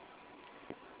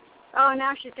 Oh,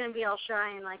 now she's going to be all shy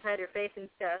and, hide her face and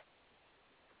stuff.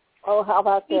 Oh, how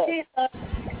about this?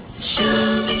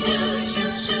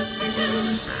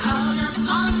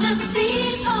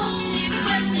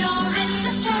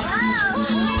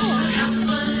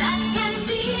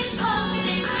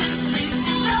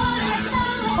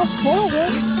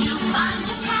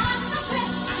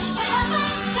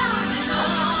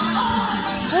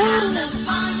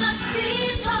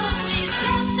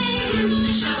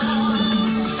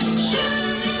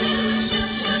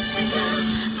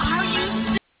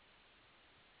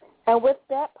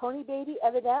 Pony Baby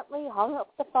evidently hung up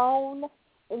the phone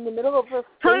in the middle of her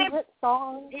favorite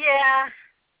song. Yeah.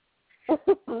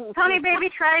 Pony Baby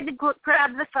tried to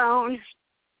grab the phone,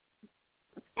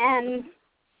 and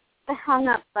the hung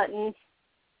up button.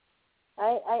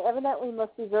 I evidently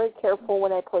must be very careful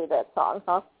when I play that song,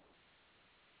 huh?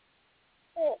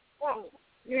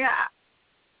 Yeah.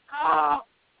 Oh,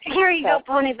 here you go,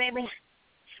 Pony Baby.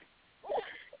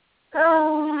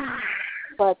 Oh.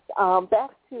 But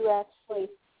back to actually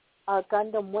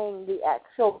Gundam Wing, the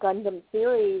actual Gundam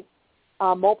series,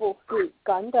 Mobile Suit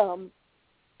Gundam,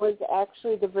 was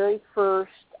actually the very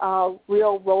first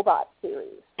real robot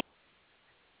series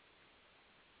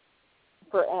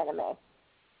for anime.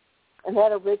 And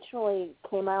that originally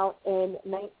came out in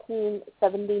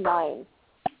 1979,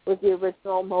 was the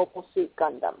original Mobile Suit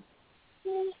Gundam.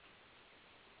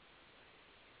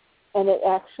 And it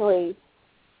actually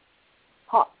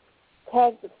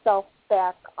tags itself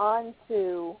back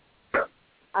onto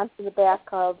the back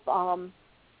of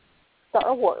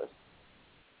Star Wars.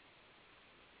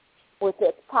 With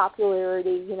its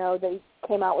popularity, you know, they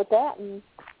came out with that, and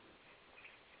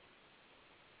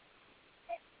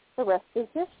the rest is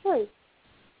history.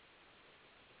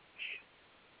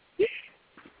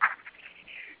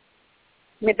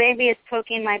 The baby is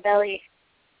poking my belly.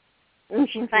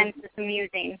 She finds this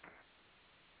amusing.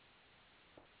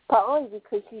 Probably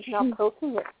because she's not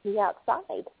poking it to the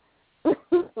outside.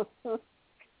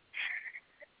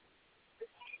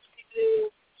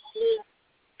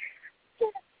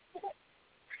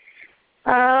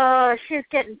 Oh, she's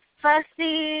getting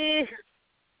fussy.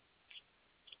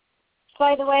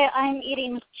 By the way, I'm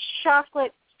eating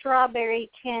chocolate strawberry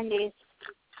candies.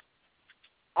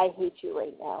 I hate you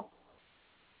right now.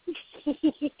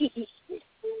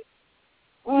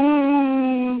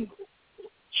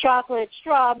 Chocolate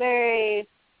strawberry.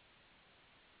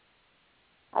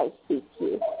 I hate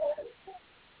you.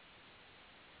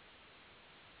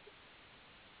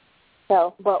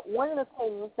 So, but one of the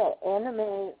things that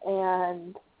anime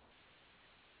and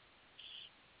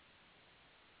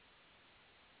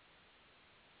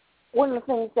one of the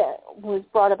things that was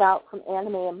brought about from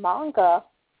anime and manga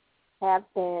have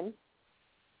been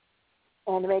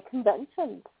anime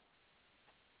conventions.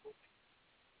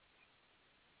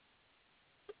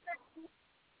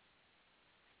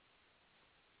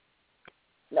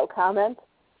 No comment?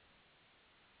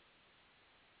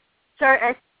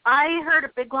 Sorry, I heard a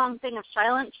big long thing of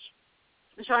silence,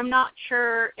 so I'm not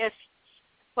sure if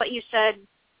what you said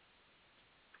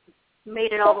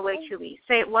made it all the way to me.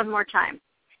 Say it one more time.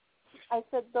 I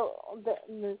said the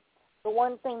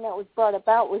one thing that was brought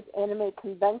about was anime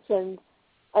conventions,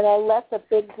 and I left a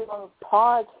big long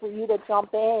pause for you to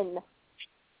jump in.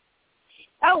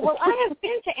 Oh, well, I have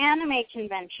been to anime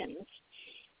conventions.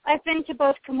 I've been to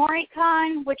both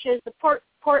KomoriCon, which is the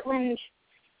Portland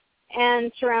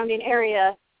and surrounding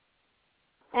area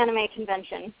anime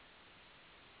convention,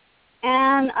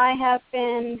 and I have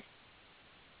been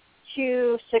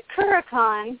to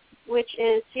SakuraCon, which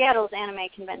is Seattle's anime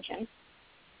convention.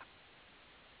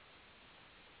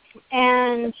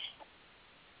 And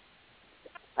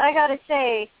I gotta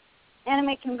say,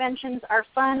 anime conventions are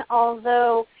fun,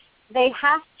 although they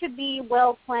have to be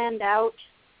well planned out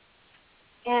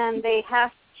and they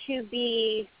have to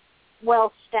be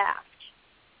well staffed.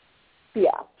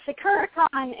 Yeah.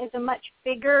 SakuraCon is a much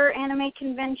bigger anime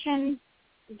convention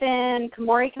than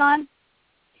KomoriCon.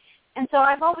 And so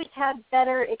I've always had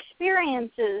better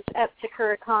experiences at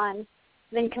SakuraCon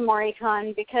than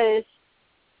KomoriCon because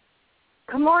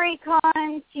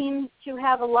KomoriCon seems to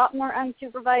have a lot more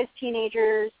unsupervised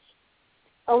teenagers,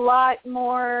 a lot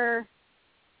more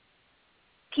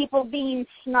people being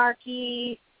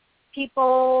snarky,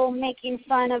 people making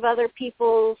fun of other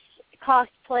people's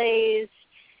cosplays,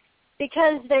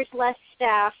 because there's less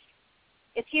staff.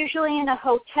 It's usually in a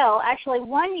hotel. Actually,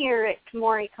 one year at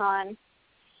KomoriCon,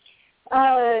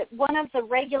 one of the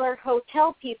regular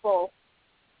hotel people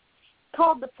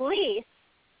called the police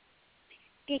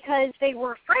because they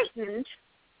were frightened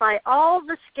by all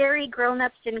the scary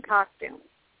grown-ups in costume.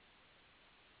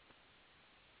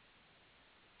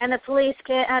 And the police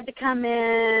had to come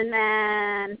in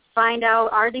and find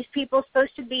out, are these people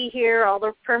supposed to be here? All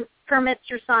the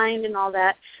permits are signed and all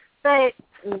that. But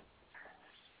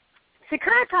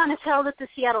SakuraCon is held at the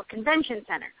Seattle Convention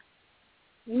Center.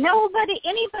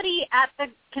 Anybody at the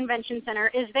convention center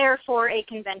is there for a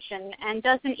convention and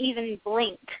doesn't even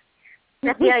blink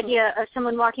at the idea of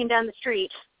someone walking down the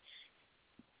street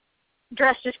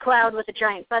dressed as Cloud with a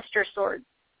giant Buster sword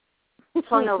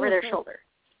slung over their shoulder.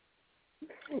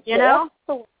 You know?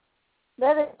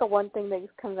 That is the one thing these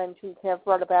conventions have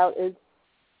brought about is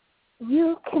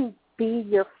you can be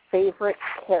your favorite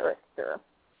character.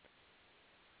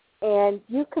 And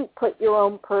you can put your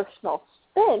own personal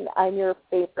spin on your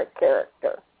favorite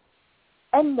character.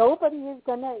 And nobody is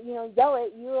going to, yell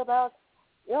at you about,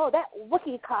 that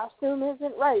Wookiee costume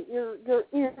isn't right. Your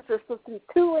ears are supposed to be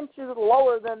 2 inches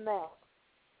lower than that.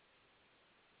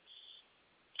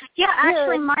 Yeah,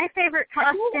 actually, my favorite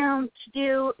costume to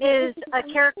do is a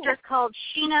character called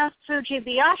Shina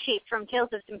Fujibayashi from Tales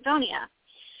of Symphonia.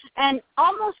 And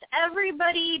almost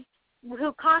everybody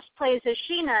who cosplays as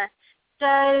Shina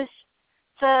does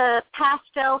the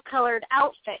pastel-colored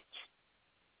outfit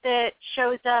that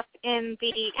shows up in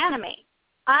the anime.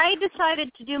 I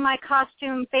decided to do my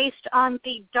costume based on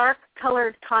the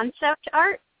dark-colored concept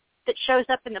art that shows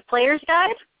up in the player's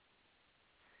guide.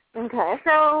 Okay.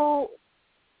 So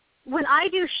when I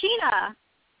do Sheena,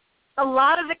 a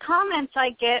lot of the comments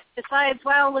I get, besides,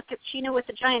 wow, look at Sheena with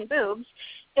the giant boobs,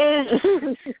 is,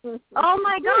 oh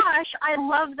my gosh, I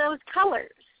love those colors.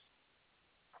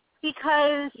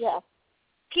 Because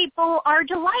people are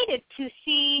delighted to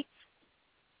see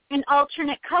an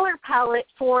alternate color palette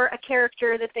for a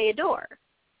character that they adore.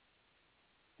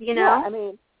 You know? Yeah, I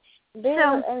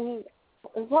mean,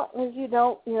 as long as you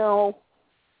don't,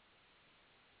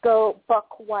 go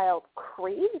buck wild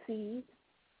crazy,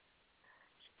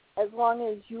 as long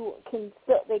as you can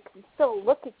they can still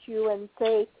look at you and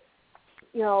say,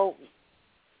 you're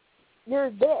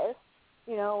this,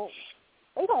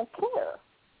 they don't care.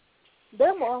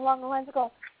 They're more along the lines of going,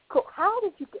 cool, how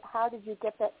did you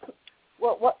get that?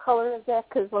 What color is that?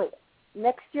 Because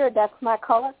next year that's my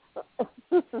color.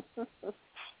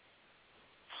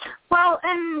 Well,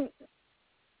 and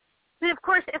of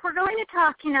course, if we're going to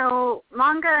talk,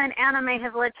 manga and anime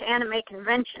have led to anime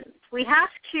conventions. We have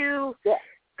to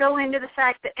go into the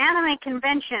fact that anime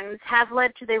conventions have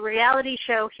led to the reality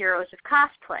show Heroes of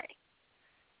Cosplay.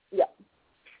 Yeah.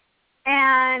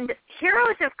 And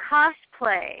Heroes of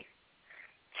Cosplay,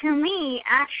 to me,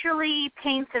 actually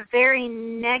paints a very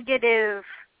negative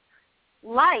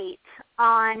light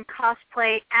on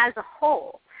cosplay as a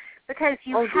whole. Because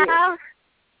you have...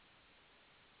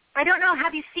 I don't know,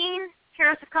 have you seen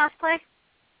Heroes of Cosplay?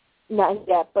 Not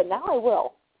yet, but now I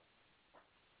will.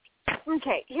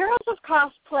 Okay, Heroes of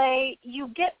Cosplay, you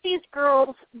get these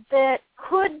girls that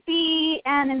could be,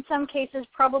 and in some cases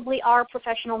probably are,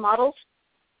 professional models.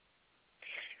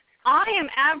 I am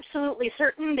absolutely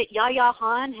certain that Yaya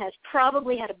Han has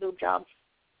probably had a boob job.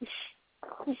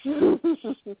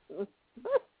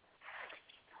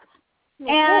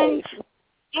 And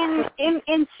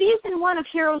in season 1 of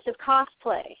Heroes of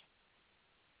Cosplay,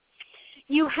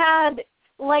 you had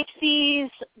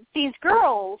these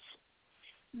girls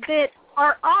that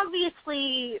are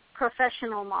obviously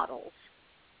professional models.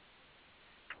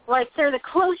 They're the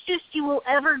closest you will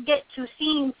ever get to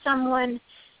seeing someone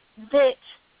that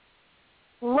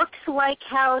looks like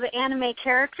how the anime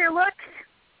character looks,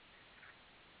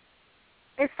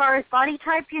 as far as body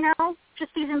type,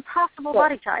 just these impossible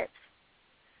body types.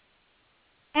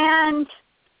 And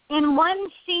in one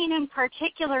scene in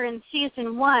particular in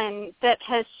season 1 that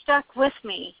has stuck with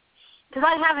me, because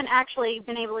I haven't actually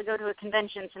been able to go to a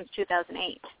convention since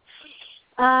 2008,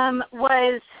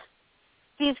 was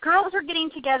these girls are getting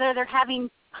together, they're having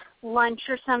lunch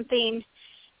or something,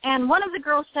 and one of the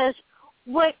girls says,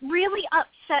 what really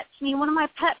upsets me, one of my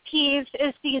pet peeves,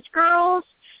 is these girls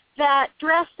that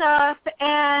dress up,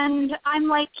 and I'm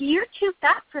like, you're too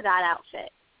fat for that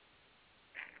outfit.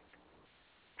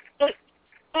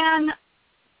 And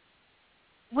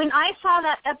when I saw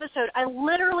that episode, I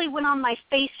literally went on my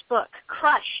Facebook,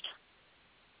 crushed,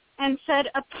 and said,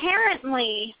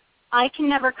 apparently I can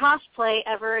never cosplay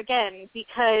ever again,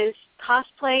 because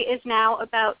cosplay is now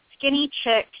about skinny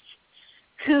chicks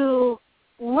who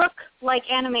look like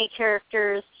anime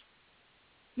characters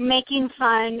making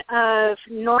fun of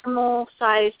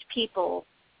normal-sized people.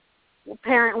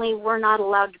 Apparently we're not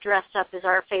allowed to dress up as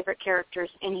our favorite characters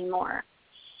anymore.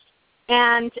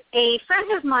 And a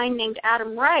friend of mine named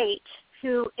Adam Wright,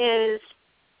 who is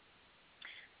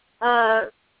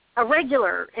a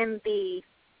regular in the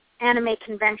anime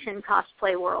convention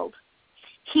cosplay world,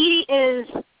 he is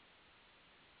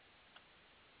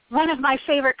one of my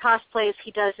favorite cosplays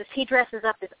he does is he dresses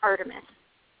up as Artemis.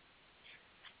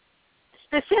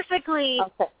 Specifically,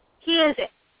 he is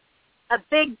a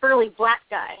big, burly black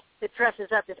guy that dresses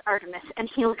up as Artemis, and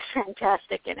he looks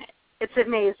fantastic in it. It's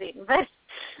amazing. But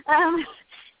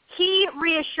he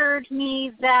reassured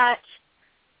me that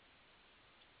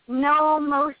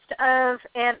most of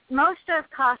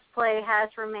cosplay has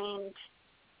remained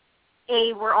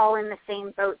a we're all in the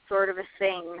same boat sort of a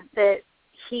thing, that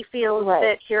he feels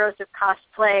that Heroes of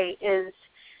Cosplay is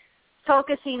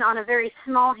focusing on a very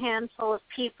small handful of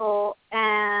people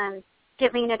and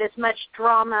giving it as much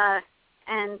drama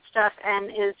and stuff,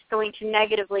 and is going to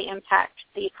negatively impact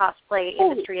the cosplay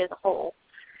industry as a whole.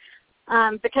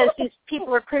 Because these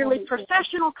people are clearly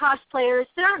professional cosplayers.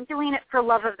 They aren't doing it for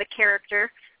love of the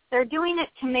character. They're doing it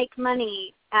to make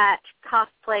money at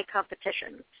cosplay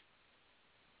competitions.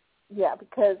 Yeah,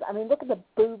 because, I mean, look at the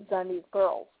boobs on these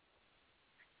girls.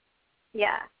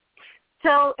 Yeah.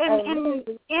 So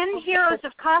in Heroes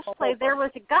of Cosplay, there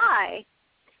was a guy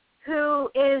who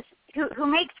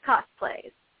makes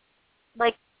cosplays.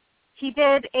 Like, he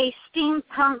did a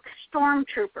steampunk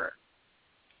stormtrooper.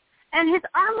 And his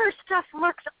armor stuff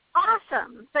looks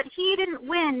awesome, but he didn't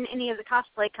win any of the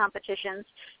cosplay competitions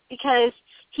because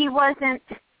he wasn't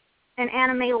an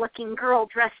anime-looking girl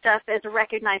dressed up as a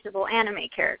recognizable anime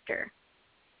character.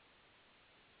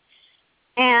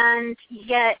 And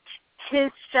yet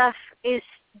his stuff is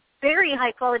very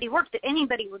high-quality work that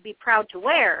anybody would be proud to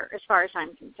wear, as far as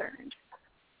I'm concerned.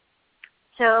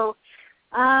 So,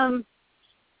 as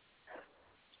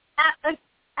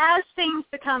things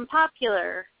become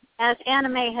popular, as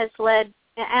anime and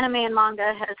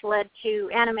manga has led to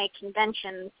anime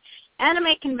conventions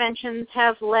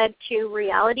have led to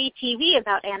reality TV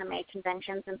about anime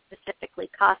conventions, and specifically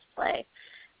cosplay,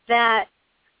 that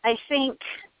I think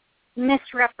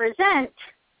misrepresent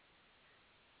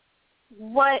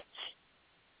what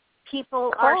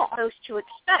people are supposed to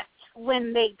expect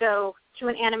when they go to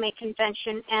an anime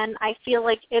convention, and I feel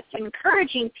like it's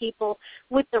encouraging people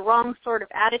with the wrong sort of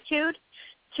attitude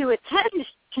to attend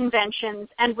conventions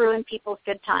and ruin people's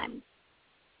good times.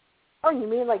 Oh, you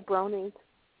mean like bronies,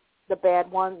 the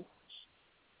bad ones?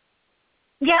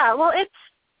 Yeah, well, it's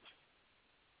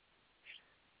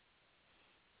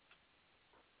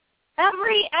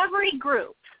every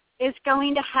group is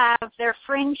going to have their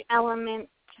fringe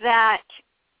elements that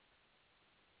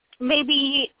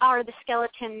maybe are the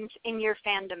skeletons in your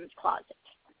fandom's closet.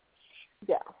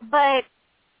 Yeah. But,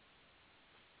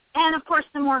 and of course,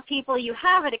 the more people you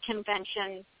have at a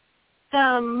convention,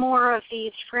 the more of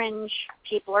these fringe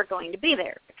people are going to be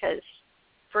there, because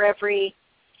for every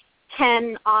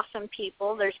 10 awesome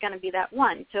people, there's going to be that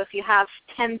one. So if you have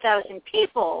 10,000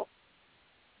 people,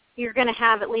 you're going to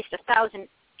have at least 1,000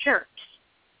 jerks.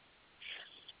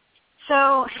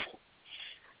 So,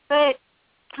 but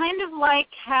kind of like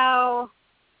how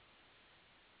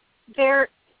there's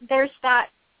that,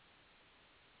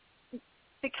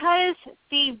 because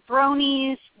the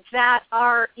bronies that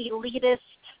are elitist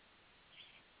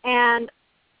and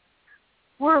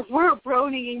we're a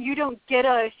brony and you don't get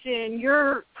us and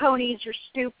your ponies are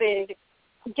stupid,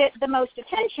 get the most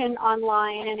attention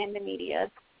online and in the media.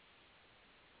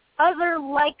 Other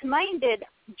like-minded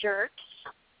jerks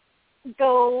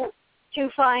go to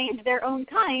find their own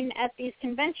kind at these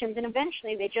conventions, and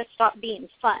eventually they just stop being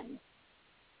fun.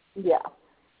 Yeah.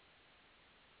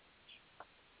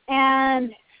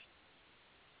 And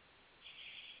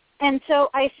so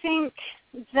I think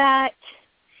that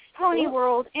Pony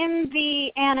World, in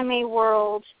the anime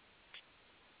world,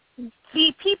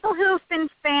 the people who have been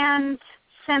fans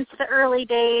since the early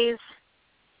days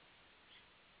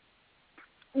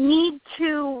need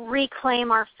to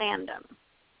reclaim our fandom.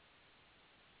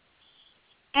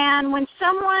 And when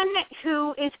someone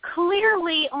who is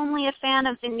clearly only a fan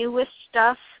of the newest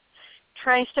stuff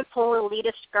tries to pull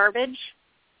elitist garbage,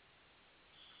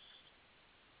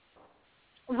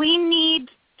 we need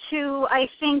to, I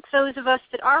think, those of us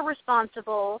that are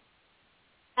responsible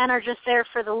and are just there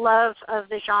for the love of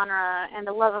the genre and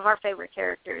the love of our favorite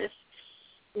characters,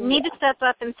 need to step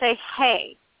up and say,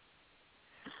 hey,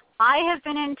 I have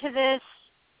been into this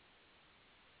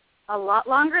a lot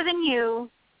longer than you.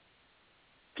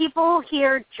 People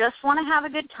here just want to have a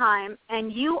good time,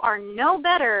 and you are no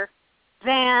better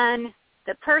than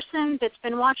the person that's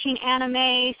been watching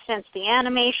anime since the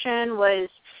animation was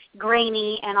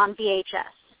grainy and on VHS.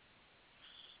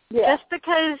 Yeah. Just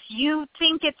because you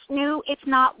think it's new, it's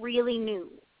not really new.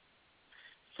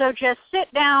 So just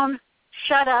sit down,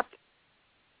 shut up,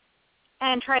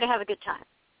 and try to have a good time.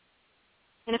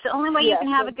 And if the only way you can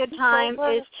have a good time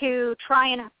is to try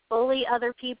and bully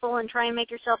other people and try and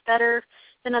make yourself better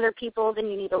than other people, then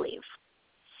you need to leave.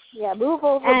 Yeah, move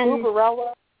over,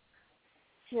 Booberella.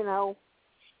 You know.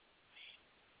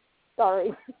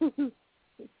 Sorry.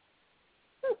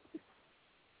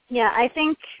 Yeah, I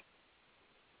think...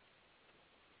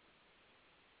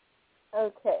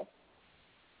 Okay.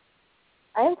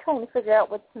 I am trying to figure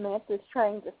out what Samantha's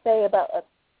trying to say about a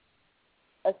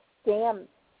stamp.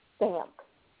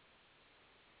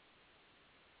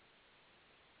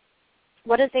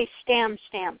 What is a stamp?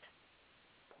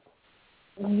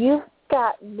 You've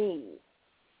got me.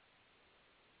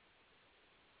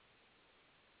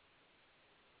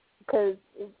 Because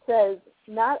it says,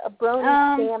 not a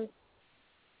brony scam.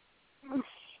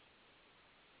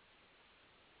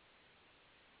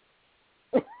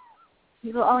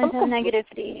 You will always have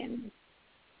negativity. And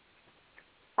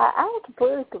I'm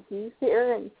completely confused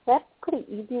here, and that's pretty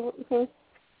easy, what you think?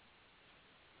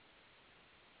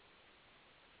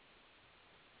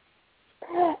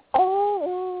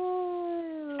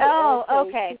 Oh,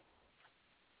 okay.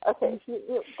 Okay, she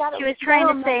was trying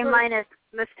to say minus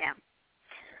the scam.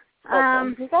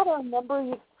 You got to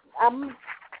remember, I'm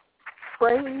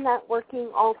brain not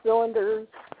working, all cylinders.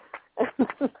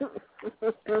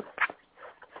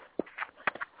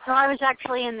 So I was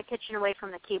actually in the kitchen away from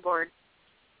the keyboard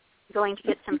going to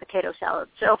get some potato salad.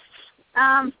 So,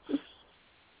 oh,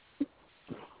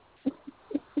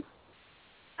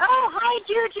 hi,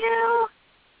 Juju.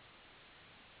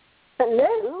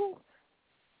 Hello.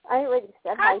 I already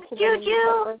said hi to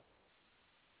Juju.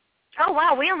 Oh,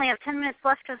 wow, we only have 10 minutes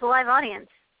left as a live audience.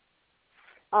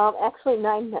 Actually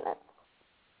 9 minutes.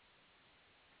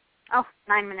 Oh,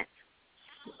 9 minutes.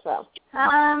 So.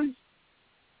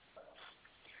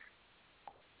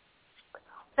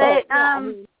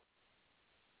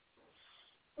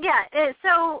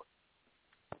 So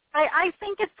I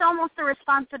think it's almost the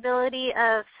responsibility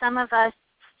of some of us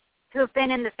who have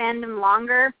been in the fandom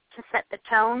longer to set the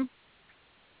tone.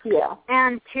 Yeah.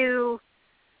 And to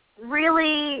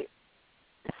really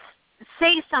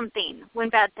say something when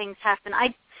bad things happen.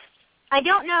 I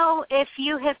don't know if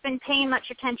you have been paying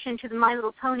much attention to the My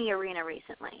Little Pony arena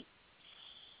recently.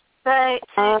 But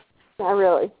not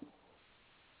really.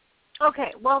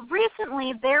 Okay, well,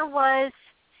 recently there was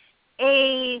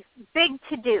a big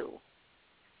to-do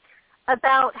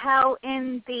about how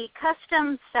in the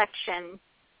customs section,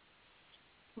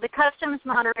 the customs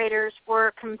moderators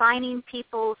were combining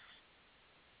people's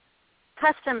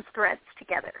customs threads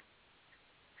together.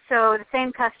 So the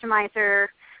same customizer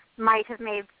might have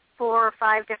made 4 or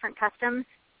 5 different customs,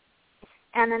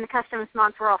 and then the customs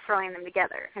mods were all throwing them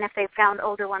together. And if they found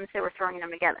older ones, they were throwing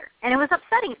them together. And it was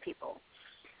upsetting people.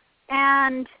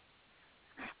 And,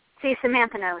 see,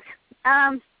 Samantha knows.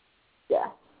 Yeah.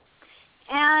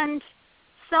 And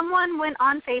someone went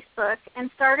on Facebook and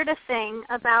started a thing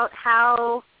about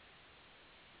how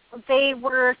they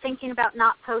were thinking about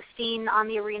not posting on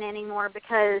the arena anymore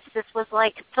because this was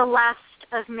like the last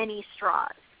of many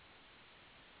straws.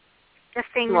 The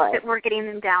things that were getting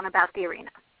them down about the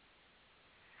arena.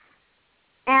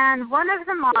 And one of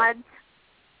the mods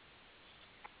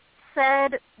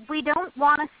said, we don't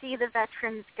want to see the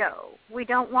veterans go. We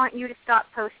don't want you to stop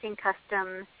posting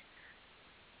customs.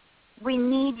 We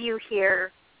need you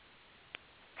here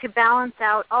to balance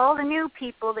out all the new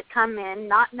people that come in,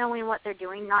 not knowing what they're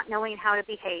doing, not knowing how to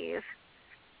behave.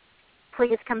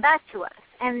 Please come back to us.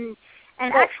 And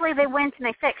actually they went and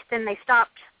they fixed and they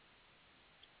stopped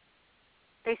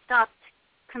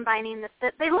combining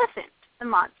they listened, the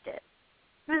mods did.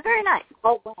 It was very nice.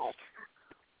 Oh, wow.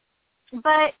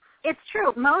 But it's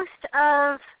true. Most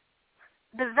of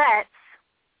the vets,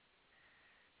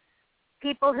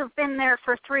 people who've been there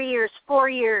for 3 years, 4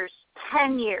 years,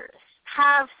 10 years,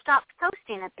 have stopped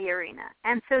posting at the arena.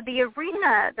 And so the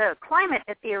arena, the climate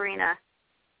at the arena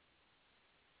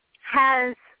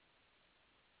has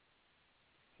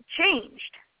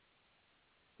changed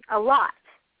a lot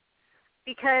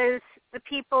because the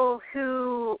people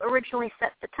who originally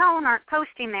set the tone aren't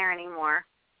posting there anymore.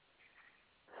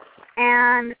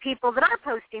 And the people that are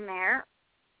posting there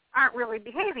aren't really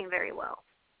behaving very well.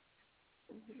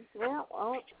 Yeah,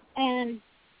 well. And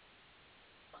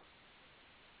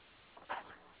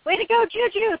way to go,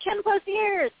 Juju, 10 plus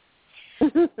years.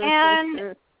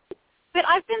 But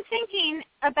I've been thinking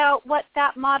about what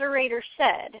that moderator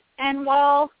said. And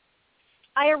while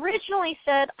I originally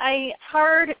said it's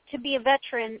hard to be a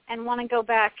veteran and want to go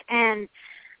back and,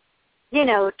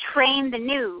 train the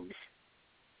noobs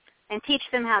and teach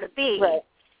them how to be. Right.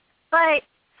 But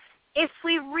if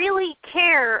we really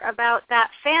care about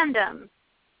that fandom,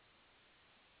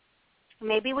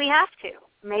 maybe we have to.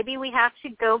 Maybe we have to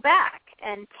go back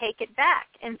and take it back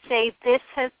and say this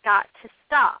has got to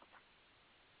stop.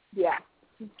 Yeah.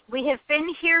 We have been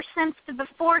here since the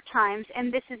before times,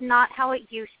 and this is not how it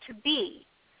used to be.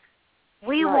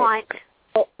 We want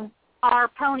our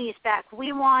ponies back.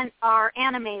 We want our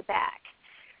anime back.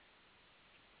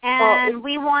 And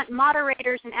we want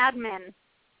moderators and admin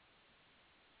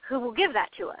who will give that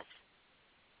to us.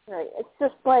 Right. It's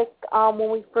just like when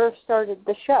we first started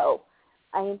the show.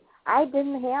 I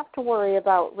didn't have to worry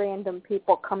about random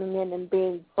people coming in and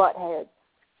being buttheads.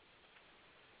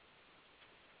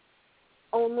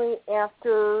 only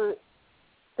after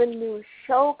the new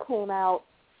show came out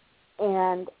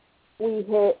and we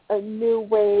hit a new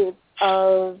wave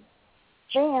of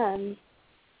fans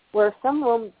where some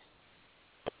of them,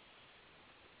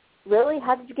 really,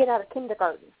 how did you get out of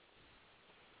kindergarten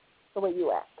the way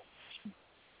you act?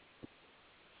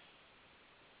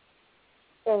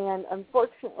 And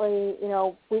unfortunately,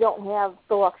 we don't have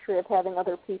the luxury of having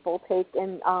other people take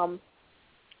and,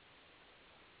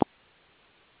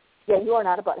 you are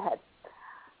not a butthead.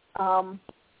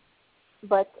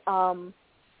 But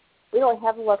we don't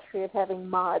have the luxury of having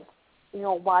mods,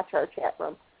 watch our chat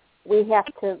room. We have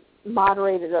to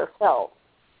moderate it ourselves.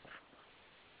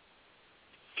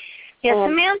 Yeah,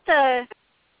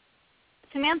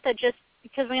 Samantha, just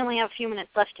because we only have a few minutes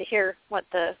left to hear what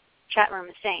the chat room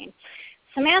is saying,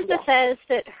 Samantha says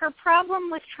that her problem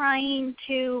with trying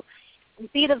to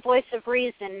be the voice of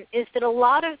reason is that a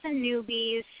lot of the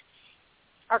newbies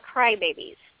are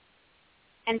crybabies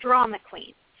and drama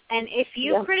queens. And if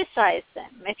you criticize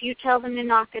them, if you tell them to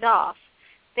knock it off,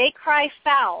 they cry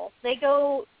foul. They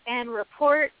go and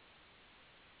report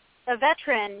a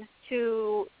veteran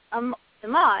to the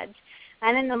mods,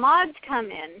 and then the mods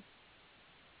come in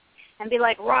and be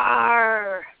like,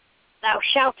 "Rawr, thou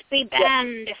shalt be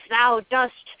banned if thou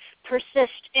dost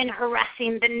persist in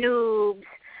harassing the noobs."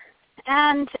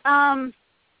 And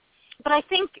but I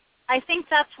think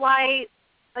that's why,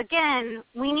 again,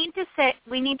 we need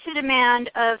to demand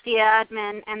of the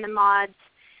admin and the mods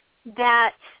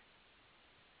that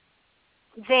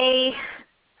they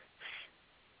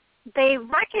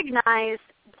recognize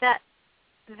that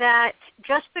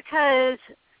just because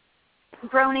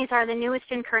bronies are the newest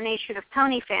incarnation of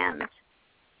pony fans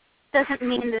doesn't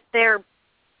mean that they're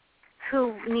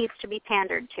who needs to be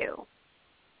pandered to.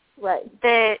 Right.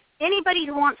 That anybody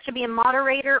who wants to be a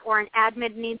moderator or an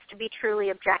admin needs to be truly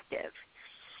objective.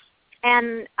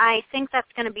 And I think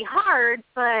that's going to be hard,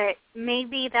 but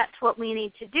maybe that's what we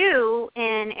need to do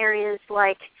in areas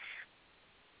like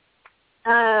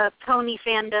pony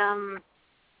fandom,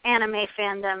 anime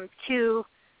fandom, to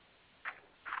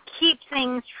keep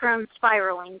things from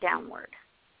spiraling downward.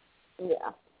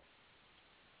 Yeah.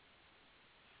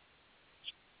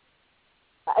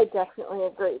 I definitely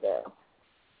agree there.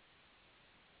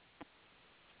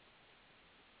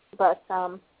 But,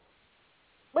 what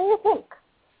do you think?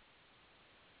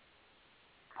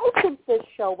 I think this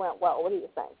show went well. What do you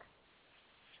think?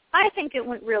 I think it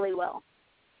went really well.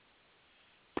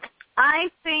 I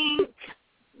think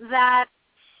that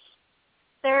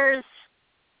there's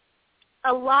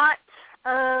a lot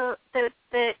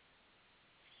that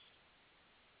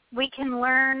we can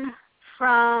learn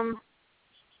from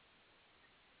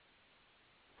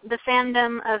the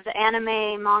fandom of the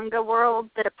anime manga world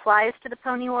that applies to the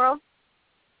pony world.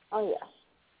 Oh, yeah.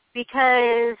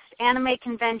 Because anime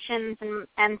conventions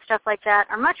and stuff like that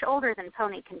are much older than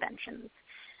pony conventions.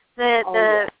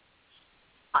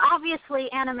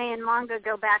 Obviously, anime and manga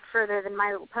go back further than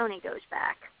My Little Pony goes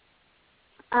back.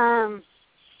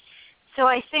 So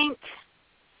I think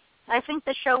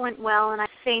the show went well, and I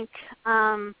think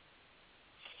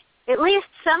at least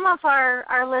some of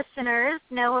our listeners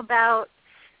know about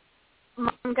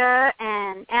manga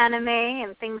and anime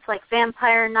and things like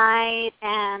Vampire Knight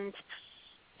and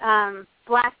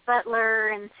Black Butler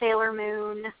and Sailor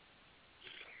Moon.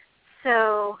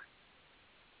 So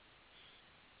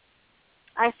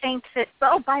I think that,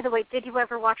 oh, by the way, did you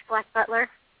ever watch Black Butler?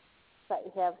 I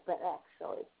have been,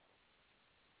 actually.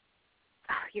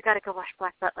 Oh, you got to go watch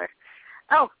Black Butler.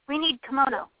 Oh, we need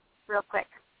Kimono, real quick.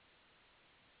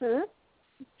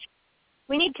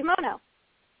 We need Kimono.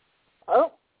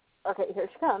 Oh, okay, here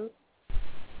she comes.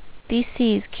 This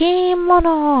is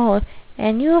Kimono,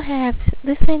 and you have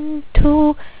listened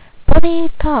to Pony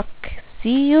Talk.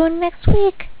 See you next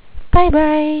week.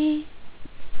 Bye-bye.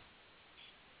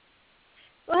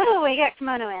 Whoa, we got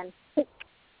Kimono in.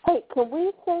 Hey, can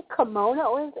we say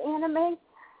kimono is anime?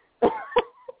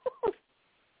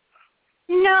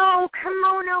 No,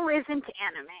 kimono isn't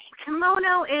anime.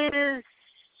 Kimono is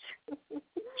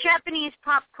Japanese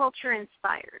pop culture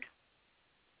inspired.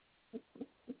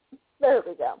 There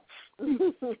we go.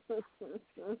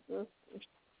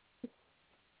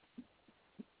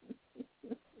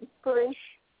 Free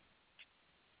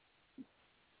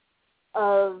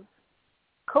of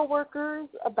coworkers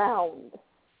abound.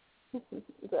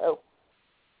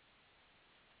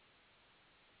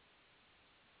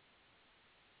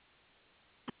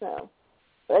 So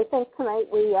I think tonight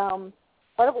we why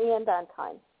don't we end on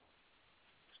time?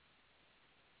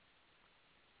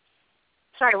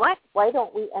 Sorry, what? Why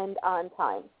don't we end on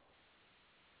time?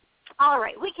 All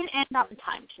right, we can end on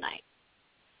time tonight.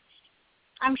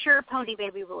 I'm sure Pony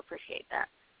Baby will appreciate that.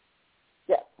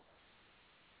 Yes.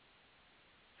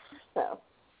 So.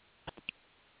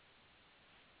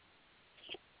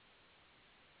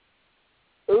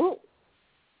 Ooh.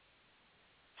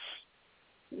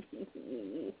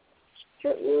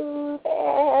 True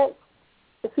that.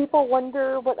 If people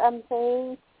wonder what I'm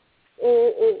saying,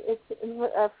 it's in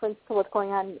reference to what's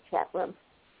going on in the chat room.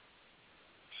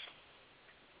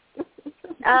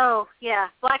 Oh, yeah,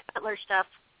 Black Butler stuff.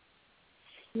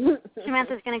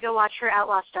 Samantha's going to go watch her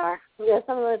Outlaw Star. Yes,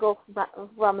 I'm going to go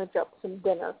rummage up some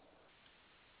dinner.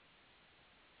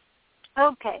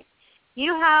 Okay.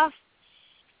 You have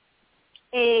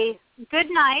a good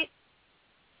night.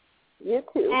 You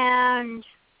too. And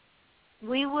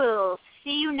we will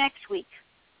see you next week.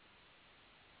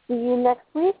 See you next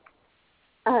week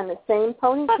on the same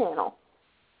Pony channel.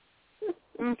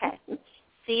 Okay.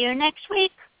 See you next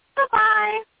week.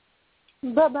 Bye-bye.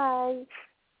 Bye-bye.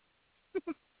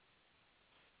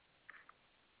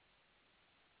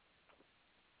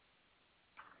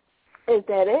 Is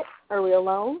that it? Are we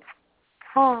alone?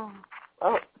 Oh.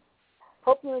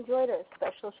 Hope you enjoyed our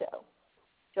special show.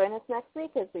 Join us next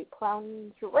week as we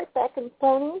plunge right back into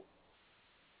ponies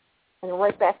and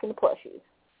right back into plushies.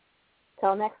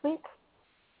 Till next week,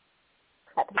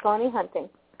 happy pony hunting.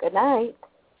 Good night.